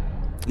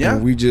 Yeah.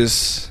 And we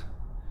just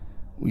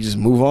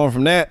move on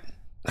from that.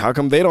 How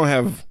come they don't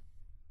have,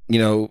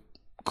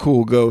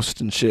 cool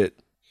ghosts and shit?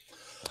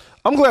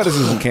 I'm glad this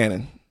isn't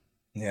canon.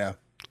 Yeah.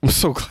 I'm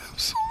so glad.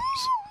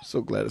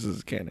 So glad this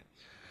isn't canon.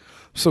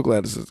 I'm so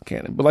glad this isn't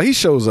canon. But like, he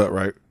shows up,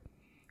 right?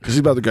 Because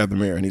he's about to grab the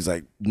mirror, and he's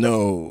like,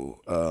 no,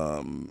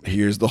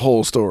 here's the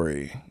whole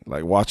story.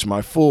 Like, watch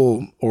my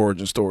full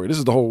origin story. This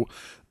is the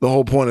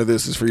whole point of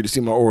this is for you to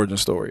see my origin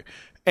story.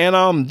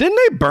 And didn't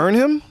they burn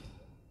him?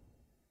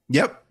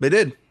 Yep, they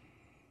did.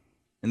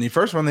 In the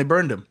first one, they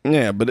burned him.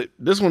 Yeah, but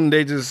this one,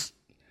 they just,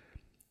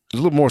 it's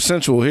a little more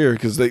sensual here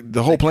because the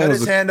whole plan cut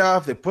was his hand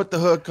off. They put the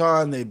hook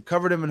on. They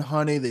covered him in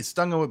honey. They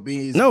stung him with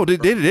bees. No, they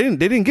didn't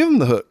give him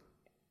the hook.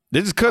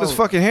 They just cut his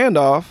fucking hand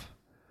off.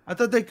 I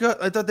thought they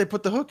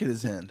put the hook in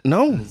his hand.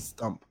 No, in his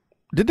stump.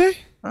 Did they?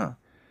 Huh.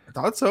 I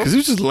thought so. Because he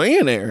was just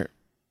laying there.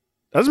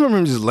 I just remember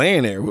him just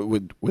laying there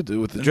with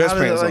the dress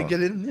pants on.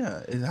 Get in?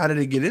 Yeah. And how did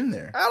it get in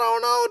there? I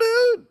don't know,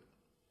 dude.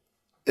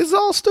 It's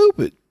all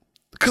stupid.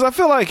 Because I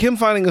feel like him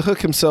finding a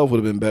hook himself would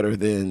have been better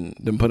than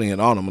putting it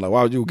on him. Like,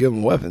 why would you give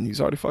him a weapon?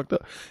 He's already fucked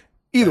up.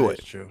 Either way,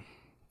 true.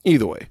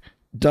 Either way,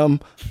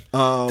 dumb.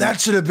 That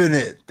should have been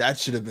it. That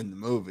should have been the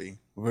movie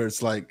where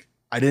it's like,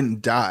 I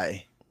didn't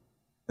die.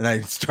 And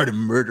I started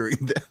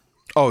murdering them.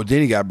 Oh,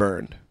 then he got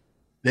burned.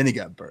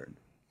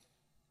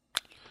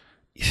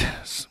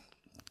 Yes.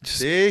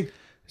 See?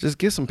 Just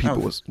get some people.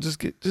 I'm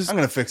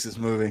gonna fix this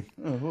movie.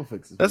 We'll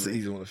fix this. That's the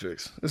easy one to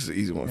fix. This is the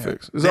easy one to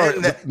fix.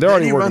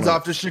 Then he runs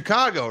off to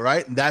Chicago,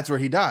 right? And that's where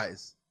he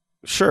dies.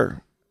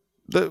 Sure.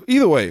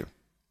 Either way,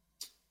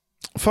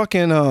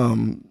 fucking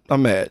I'm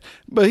mad.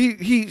 But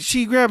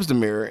she grabs the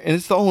mirror, and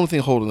it's the only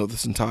thing holding up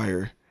this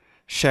entire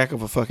shack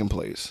of a fucking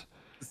place.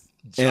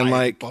 And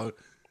like,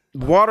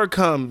 water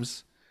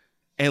comes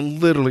and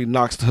literally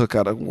knocks the hook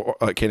out of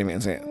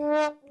Candyman's hand.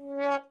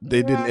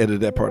 They didn't edit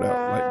that part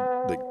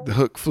out. Like the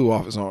hook flew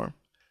off his arm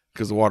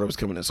because the water was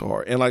coming in so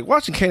hard. And like,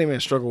 watching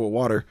Candyman struggle with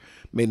water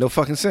made no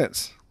fucking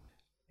sense.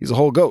 He's a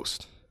whole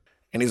ghost,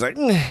 and he's like,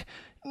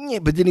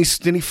 but then he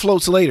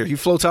floats later. He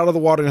floats out of the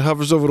water and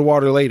hovers over the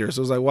water later.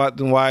 So it's like, what?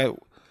 Then why?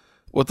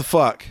 What the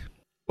fuck?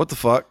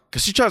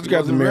 Because she tries to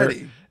grab the mirror.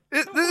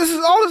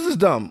 This is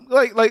dumb.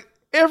 Like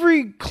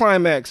every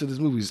climax of this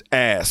movie is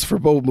ass for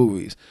both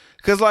movies.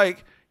 Because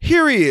like,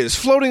 here he is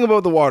floating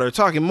above the water,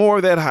 talking more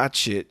of that hot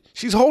shit.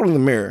 She's holding the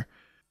mirror,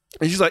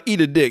 and she's like,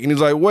 "Eat a dick," and he's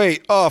like,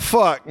 "Wait, oh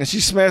fuck," and she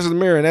smashes the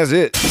mirror, and that's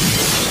it.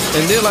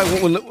 And then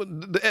like when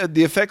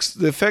the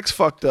effects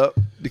fucked up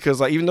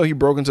because like even though he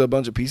broke into a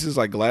bunch of pieces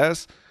like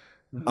glass,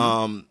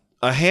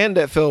 a hand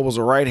that fell was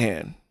a right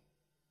hand.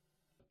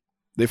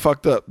 They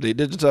fucked up. They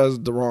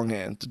digitized the wrong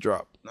hand to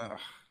drop. Ugh.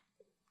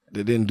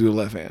 They didn't do the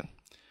left hand.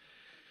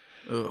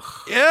 Ugh.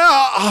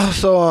 Yeah.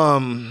 So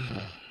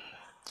I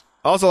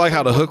also like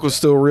how the hook was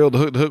still real. The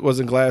hook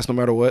wasn't glass no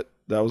matter what.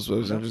 That was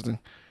interesting.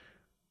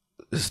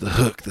 It's the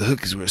hook. The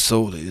hook is where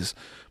soul is.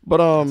 But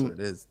That's what it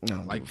is.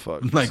 no, Like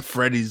fuck. like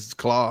Freddy's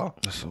claw.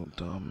 That's so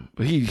dumb.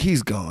 But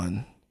he's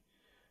gone.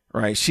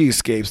 Right? She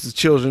escapes. The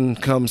children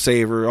come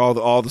save her.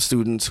 All the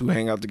students who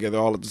hang out together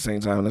all at the same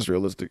time. And that's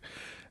realistic.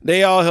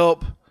 They all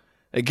help.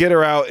 They get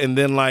her out, and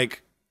then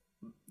like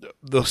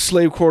the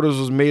slave quarters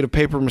was made of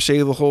paper mache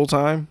the whole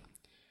time.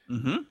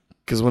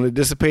 Because when it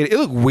dissipated, it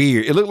looked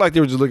weird. It looked like they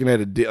were just looking at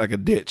a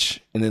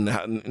ditch, and then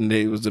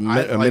there was a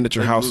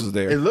miniature houses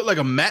there. It looked like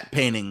a matte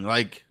painting,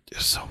 like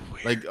It's so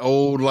weird. like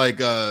old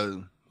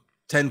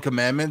Ten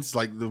Commandments,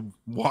 like the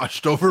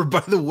washed over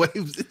by the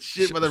waves and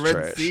shit by the was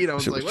Red trash. Sea. And I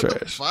was Shit like, was what the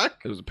trash.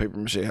 fuck? It was a paper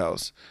mache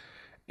house,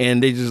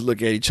 and they just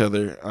look at each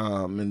other,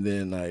 and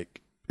then like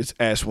it's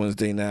Ash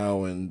Wednesday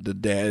now, and the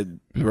dad,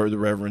 or the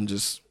Reverend,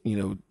 just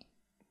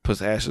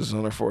puts ashes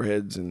on their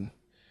foreheads, and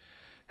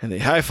they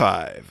high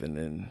five, and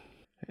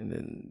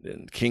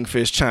then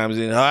Kingfish chimes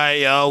in. All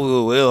right, y'all,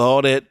 we'll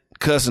all that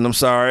cussing. I'm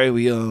sorry.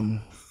 I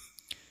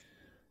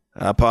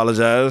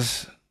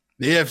apologize.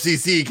 The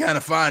FCC kind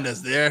of fined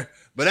us there,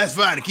 but that's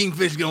fine. The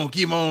Kingfish gonna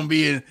keep on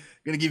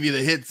gonna give you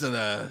the hits of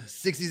the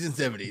 60s and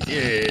 70s.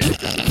 Yeah.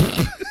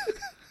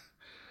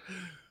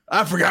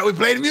 I forgot we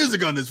played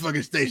music on this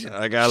fucking station.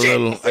 I got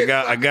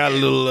a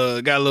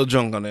little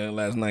drunk on there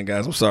last night,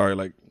 guys. I'm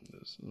sorry.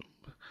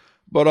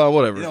 But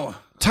whatever.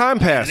 Time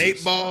passes. An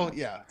 8-ball,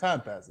 yeah.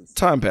 Time passes.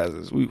 Time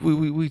passes. We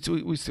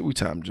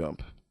time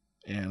jump,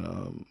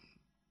 and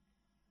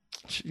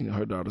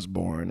her daughter's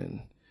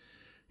born,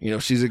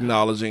 and she's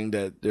acknowledging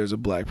that there's a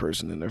black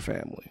person in their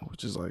family,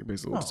 which is like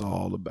basically what it's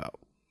all about.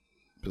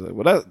 It's like,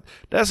 well,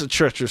 that's a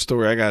treacherous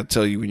story. I gotta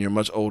tell you when you're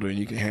much older and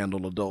you can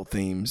handle adult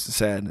themes and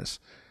sadness.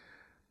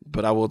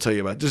 But I will tell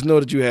you about it. Just know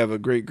that you have a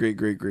great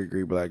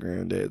black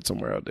granddad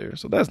somewhere out there.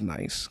 So that's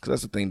nice, because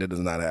that's a thing that does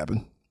not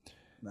happen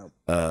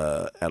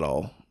at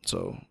all.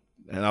 So,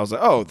 and I was like,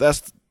 oh,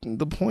 that's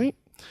the point.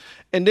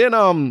 And then,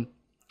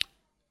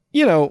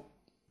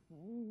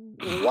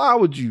 why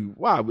would you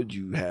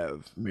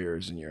have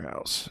mirrors in your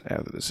house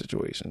after this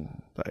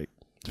situation? Like,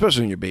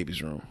 especially in your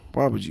baby's room.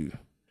 Why would you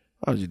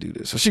do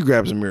this? So she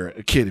grabs a mirror.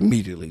 The kid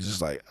immediately is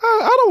just like,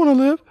 I don't want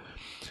to live.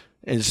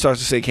 And starts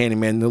to say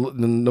Candyman.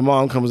 The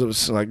mom comes up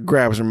and like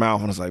grabs her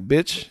mouth and is like,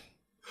 bitch.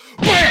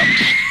 Bam!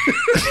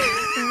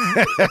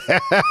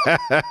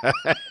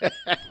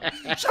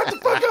 Shut the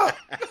fuck up.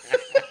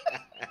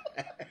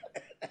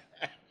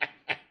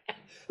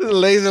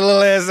 Lays her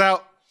little ass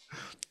out.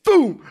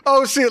 Boom.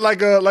 Oh shit,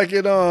 like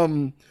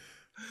in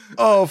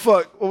oh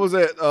fuck, what was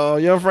that?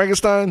 Young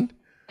Frankenstein?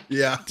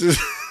 Yeah.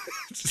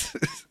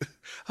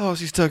 Oh,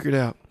 she's tuckered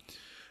out.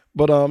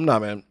 But nah,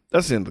 man,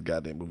 that's the end of the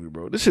goddamn movie,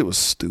 bro. This shit was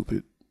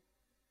stupid.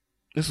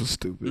 This was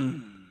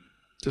stupid.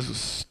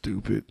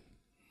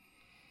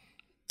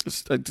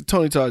 It's like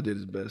Tony Todd did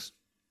his best,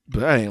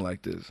 but I ain't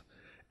like this.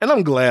 And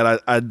I'm glad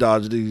I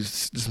dodged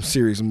some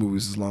serious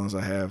movies as long as I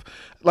have.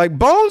 Like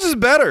Bones is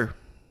better.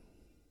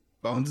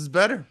 Bones is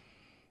better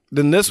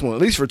than this one,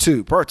 at least for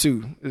 2. Part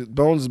 2.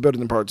 Bones is better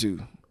than part 2.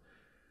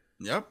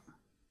 Yep.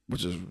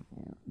 Which is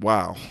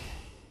wow.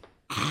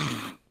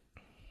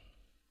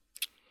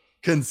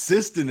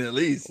 Consistent at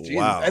least. Jesus.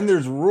 Wow. And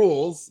there's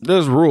rules.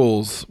 There's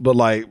rules, but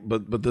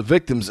the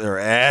victims are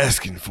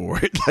asking for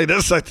it. Like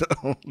that's like the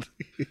only.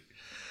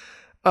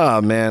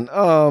 Oh man.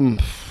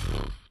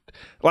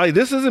 Like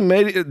this isn't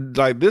made.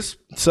 Like this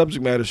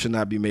subject matter should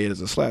not be made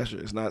as a slasher.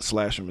 It's not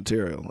slasher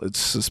material. It's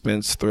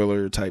suspense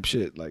thriller type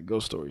shit, like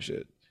ghost story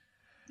shit.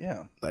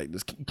 Yeah. Like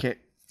this, you can't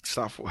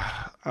stop.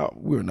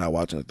 We're not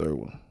watching the third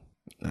one.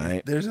 All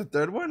right. There's a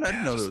third one. I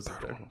didn't know there was a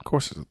third one. Of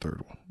course, there's a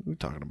third one. What are we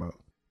talking about?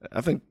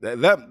 I think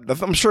that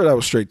I'm sure that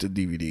was straight to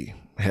DVD.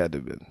 Had to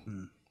have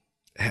been.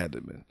 Had to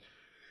have been.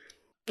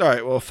 All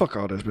right, well, fuck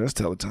all this, man. Let's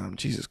tell the time.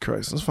 Jesus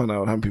Christ. Let's find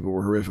out how many people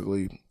were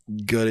horrifically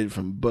gutted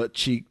from butt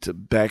cheek to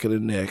back of the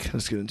neck.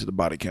 Let's get into the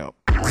body count.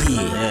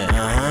 Yeah,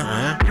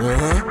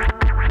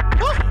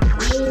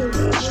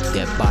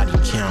 that body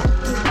count.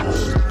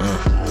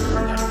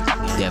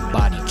 That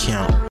body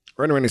count.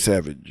 Randy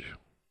Savage.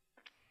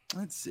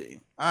 Let's see.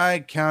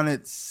 I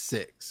counted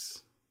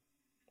 6.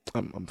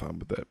 I'm fine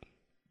with that.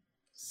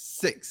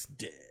 6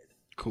 dead.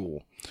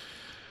 Cool.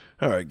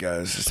 All right,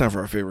 guys. It's time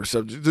for our favorite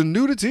subject, the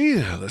nudity.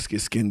 Let's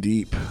get skin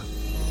deep.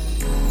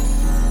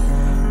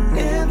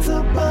 It's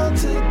about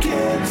to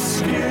get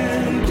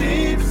skin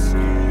deep.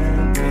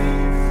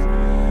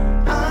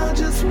 I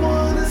just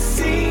wanna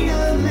see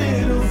a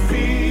little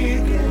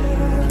peek.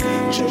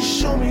 Just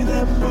show me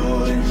that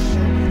booty.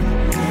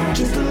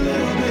 Just a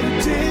little bit of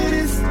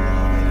titties.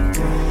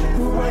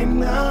 Right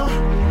now.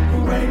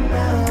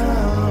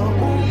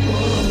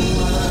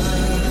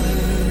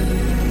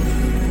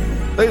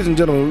 Ladies and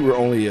gentlemen, we were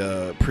only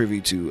privy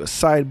to a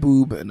side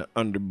boob and an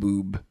under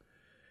boob,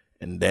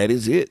 and that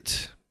is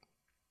it.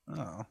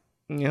 Oh.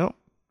 Yep.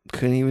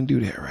 Couldn't even do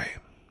that right.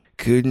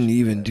 couldn't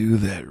even do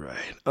that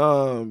right.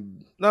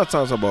 Now it's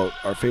time to talk about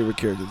our favorite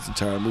character of this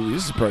entire movie.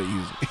 This is probably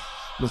easy.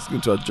 Let's get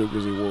into our Joe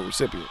Grizzly Award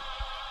recipient.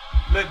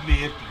 Let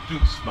me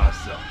introduce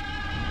myself.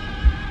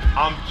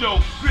 I'm Joe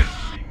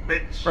Grizzly,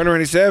 bitch.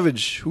 Randy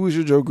Savage, who is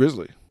your Joe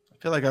Grizzly? I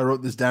feel like I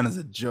wrote this down as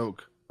a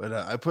joke, but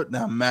I put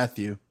down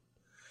Matthew.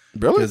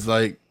 Really?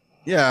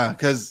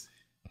 Because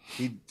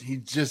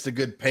he's just a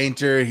good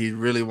painter. He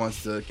really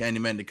wants the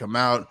Candyman to come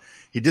out.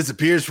 He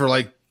disappears for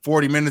like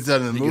 40 minutes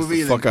out of the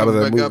movie, the fuck out of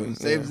that back movie. up and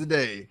saves the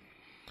day.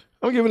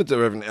 I'm giving it to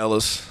Reverend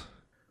Ellis,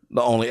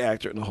 the only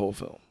actor in the whole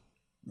film.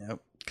 Yep.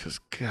 Because,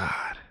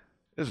 God,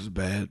 this was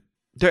bad.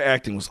 Their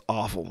acting was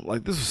awful.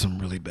 Like, this was some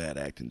really bad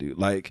acting, dude.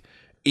 Like,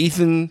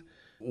 Ethan,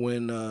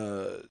 when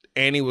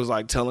Annie was,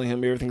 like, telling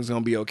him everything's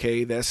going to be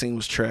okay, that scene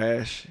was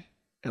trash.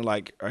 And,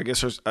 like, I guess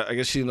she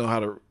didn't know how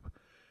to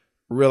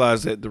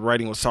realize that the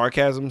writing was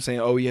sarcasm,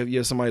 saying, oh, you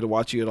have somebody to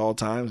watch you at all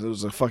times. It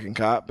was a fucking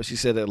cop. But she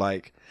said that,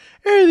 like,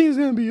 everything's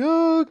going to be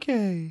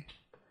okay.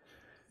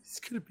 It's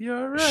going to be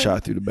all right.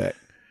 Shot through the back.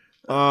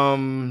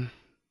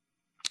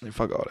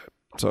 Fuck all that.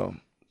 So,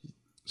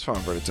 it's fine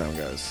for the time,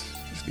 guys.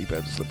 It's knee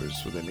pads and slippers.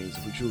 What that means,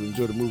 if we truly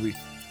enjoy the movie,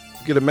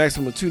 we get a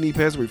maximum of 2 knee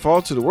pads. We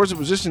fall to the worst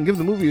position, give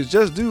the movie its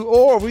just due,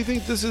 or we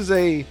think this is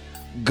a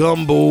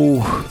gumbo,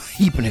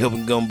 heaping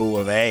helping gumbo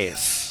of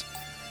ass.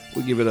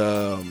 We give it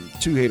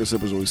 2 hater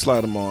slippers where we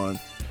slide them on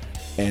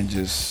and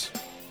just,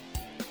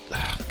 God,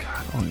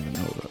 I don't even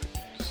know.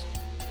 Just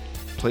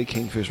play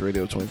Kingfish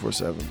Radio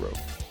 24/7, bro.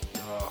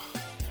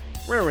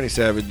 Randy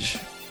Savage,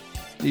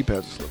 knee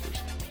pads and slippers.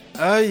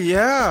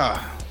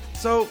 Yeah.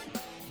 So,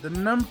 the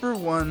number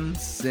one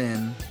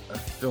sin of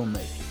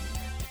filmmaking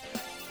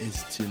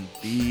is to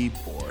be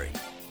boring.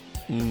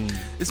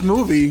 This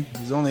movie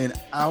is only an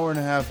hour and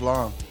a half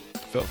long.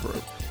 Felt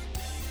forever.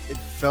 It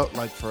felt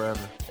like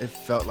forever. It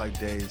felt like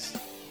days.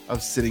 I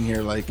was sitting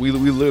here like We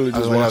literally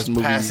just I watched was the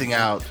movie. passing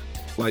out.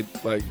 Like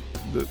the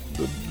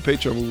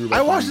Patreon movie. We were I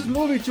about watched to- this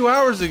movie 2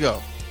 hours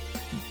ago.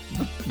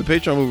 The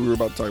Patreon movie we were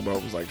about to talk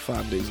about was like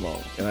 5 days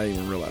long, and I didn't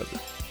even realize it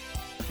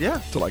Yeah,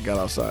 until I got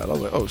outside. I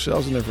was like, "Oh shit!" I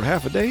was in there for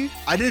half a day.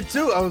 I did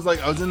too. I was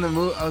in the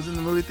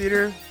movie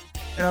theater,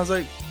 and I was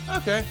like,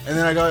 okay. And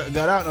then I got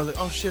out, and I was like,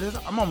 oh shit,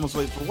 I'm almost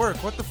late for work.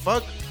 What the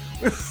fuck?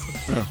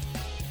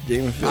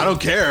 Didn't even feel. I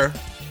don't care.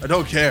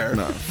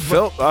 Nah,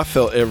 I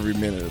felt every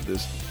minute of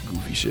this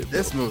goofy shit. Bro.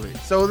 This movie.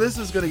 So this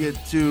is gonna get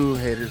 2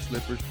 hater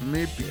slippers from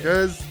me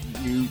because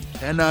you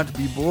cannot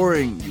be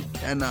boring. You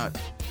cannot.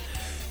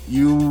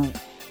 You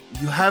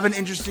have an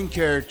interesting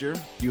character.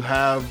 You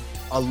have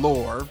a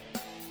lore.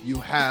 You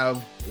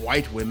have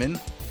white women.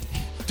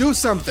 Do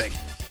something.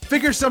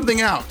 Figure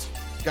something out.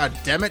 God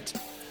damn it.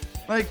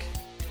 Like,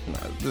 Nah,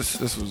 this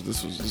was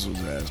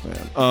ass,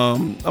 man.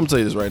 I'm gonna tell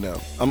you this right now.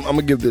 I'm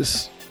gonna give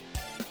this.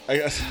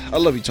 I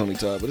love you, Tony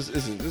Todd, but this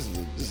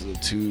is a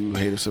 2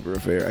 hater slipper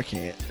affair. I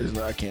can't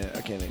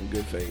in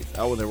good faith.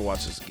 I will never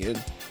watch this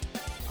again.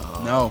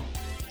 no.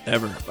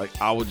 Ever. Like,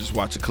 I would just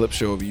watch a clip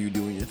show of you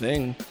doing your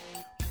thing.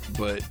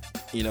 But,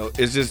 you know,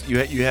 it's just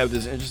you have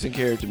this interesting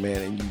character,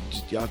 man, and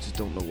y'all just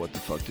don't know what the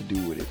fuck to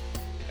do with it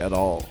at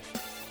all.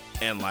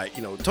 And, like,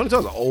 you know, Tony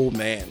Todd's an old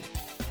man,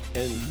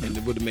 and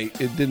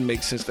it didn't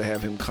make sense to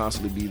have him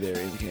constantly be there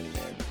in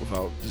Candyman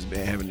without just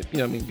having to,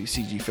 be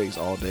CG face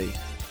all day.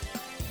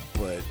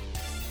 But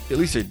at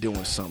least they're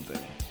doing something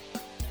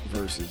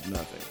versus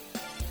nothing.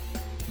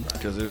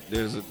 Because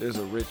there's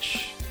a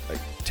rich, like,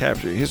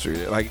 tapestry history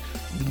there. Like,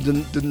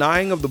 the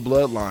denying of the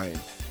bloodline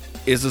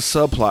is a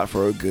subplot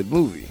for a good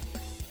movie.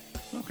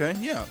 Okay,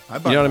 yeah.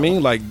 You know what I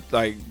mean? Like,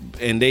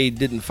 and they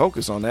didn't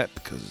focus on that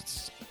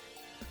because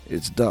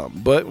it's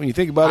dumb. But when you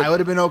think about it, I would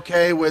have been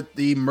okay with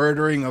the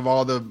murdering of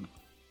all the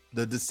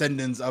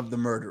descendants of the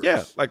murderers.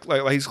 yeah, like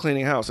he's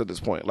cleaning house at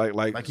this point.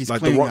 Like he's the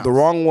cleaning house.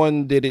 wrong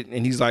one did it,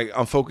 and he's like,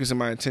 I'm focusing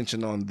my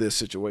attention on this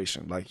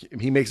situation. Like,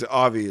 he makes it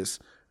obvious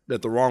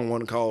that the wrong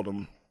one called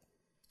him.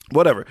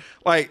 Whatever.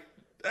 Like,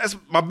 that's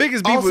my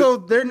biggest beef. Also,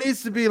 there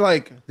needs to be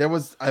like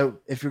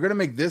if you're gonna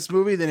make this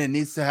movie, then it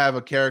needs to have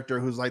a character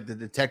who's like the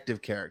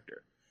detective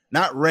character,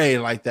 not Ray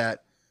like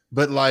that,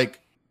 but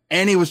like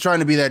Annie was trying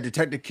to be that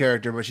detective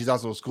character, but she's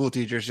also a school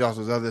teacher. She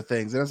also does other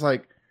things, and it's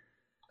like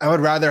I would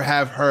rather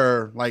have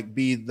her like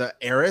be the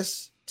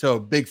heiress to a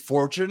big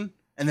fortune,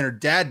 and then her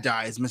dad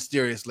dies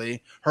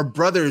mysteriously. Her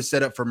brother is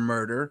set up for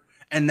murder,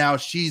 and now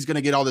she's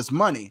gonna get all this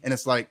money, and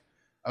it's like,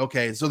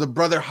 okay, so the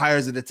brother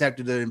hires a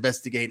detective to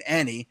investigate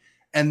Annie.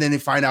 And then they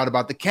find out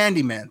about the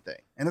Candyman thing.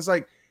 And it's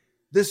like,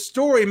 this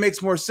story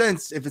makes more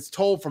sense if it's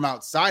told from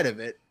outside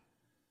of it.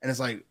 And it's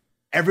like,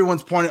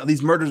 everyone's pointing,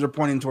 these murders are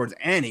pointing towards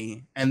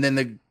Annie. And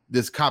then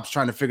this cop's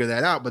trying to figure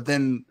that out. But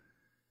then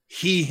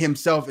he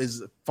himself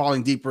is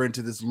falling deeper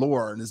into this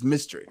lore and this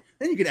mystery.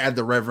 Then you can add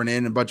the Reverend in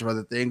and a bunch of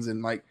other things.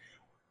 And like,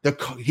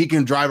 he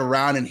can drive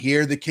around and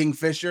hear the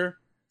Kingfisher.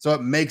 So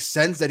it makes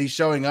sense that he's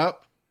showing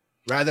up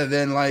rather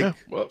than like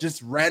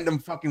just random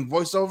fucking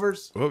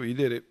voiceovers. Well, you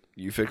did it.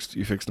 You fixed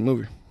the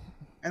movie.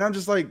 And I'm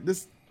just like,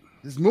 this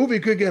movie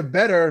could get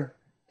better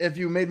if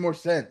you made more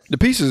sense. The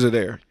pieces are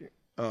there.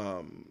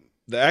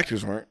 The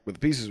actors weren't, but the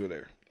pieces were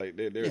there. Like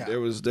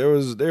there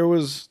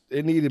was.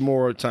 It needed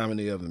more time in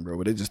the oven, bro.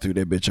 But they just threw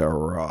that bitch out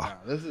raw.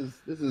 This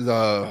is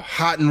a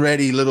hot and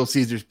ready Little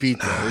Caesars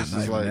pizza. This Not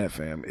is even like that,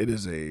 fam.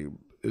 It's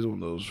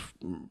one of those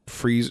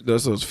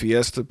those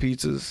Fiesta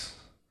pizzas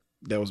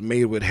that was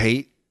made with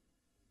hate.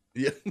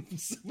 yeah.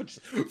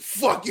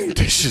 Fuck you.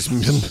 It's just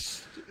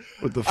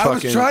with the I was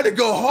fucking. trying to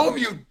go home,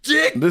 you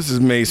dick. This is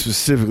made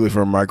specifically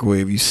for a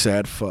microwave. You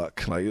sad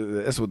fuck. Like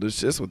that's what this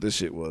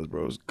shit was,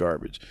 bro. It's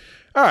garbage.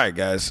 All right,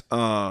 guys.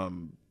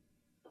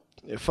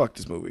 Yeah, fuck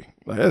this movie.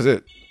 Like that's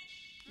it.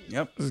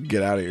 Yep. Let's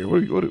get out of here.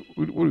 What are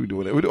we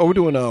doing? We're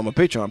doing a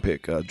Patreon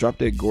pick. Drop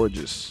Dead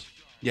Gorgeous.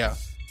 Yeah.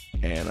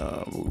 And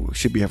we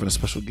should be having a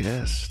special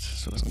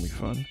guest, so it's gonna be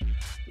fun.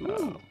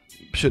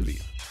 Should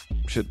be.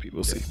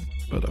 We'll see.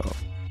 But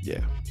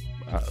yeah,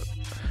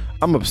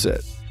 I'm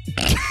upset.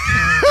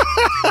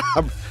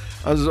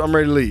 I'm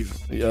ready to leave.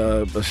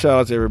 But shout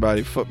out to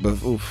everybody.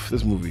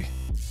 This movie.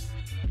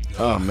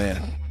 Oh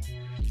man,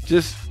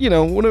 just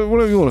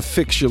whenever you want to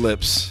fix your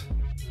lips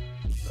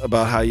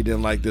about how you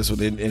didn't like this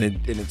one, and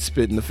it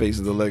spit in the face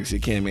of the legacy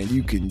of Candyman,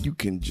 you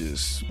can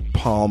just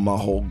palm my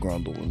whole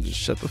grundle and just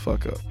shut the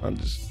fuck up. I'm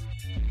just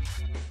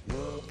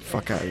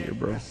fuck out of here,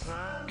 bro.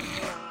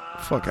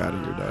 Fuck out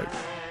of here, dog.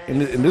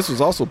 And this was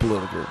also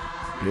political,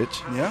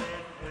 bitch. Yeah.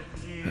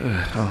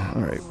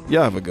 All right,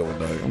 y'all have a good one,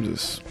 dog. Movie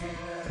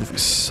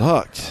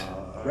sucked.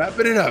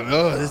 Wrapping it up.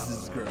 Oh, this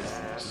is gross.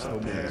 So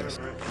bad.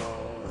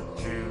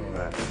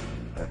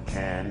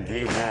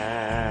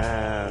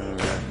 Candyman.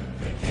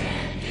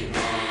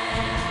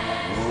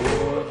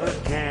 Oh, the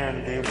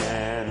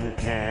Candyman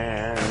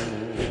can.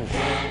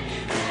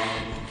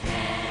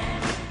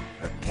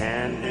 The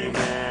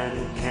Candyman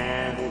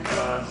can,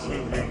 'cause he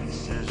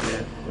mixes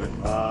it with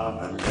Bob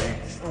and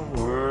makes the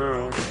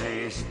world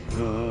taste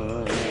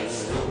good.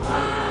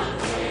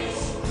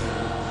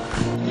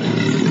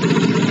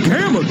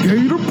 Gamma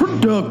Gator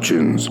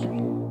Productions.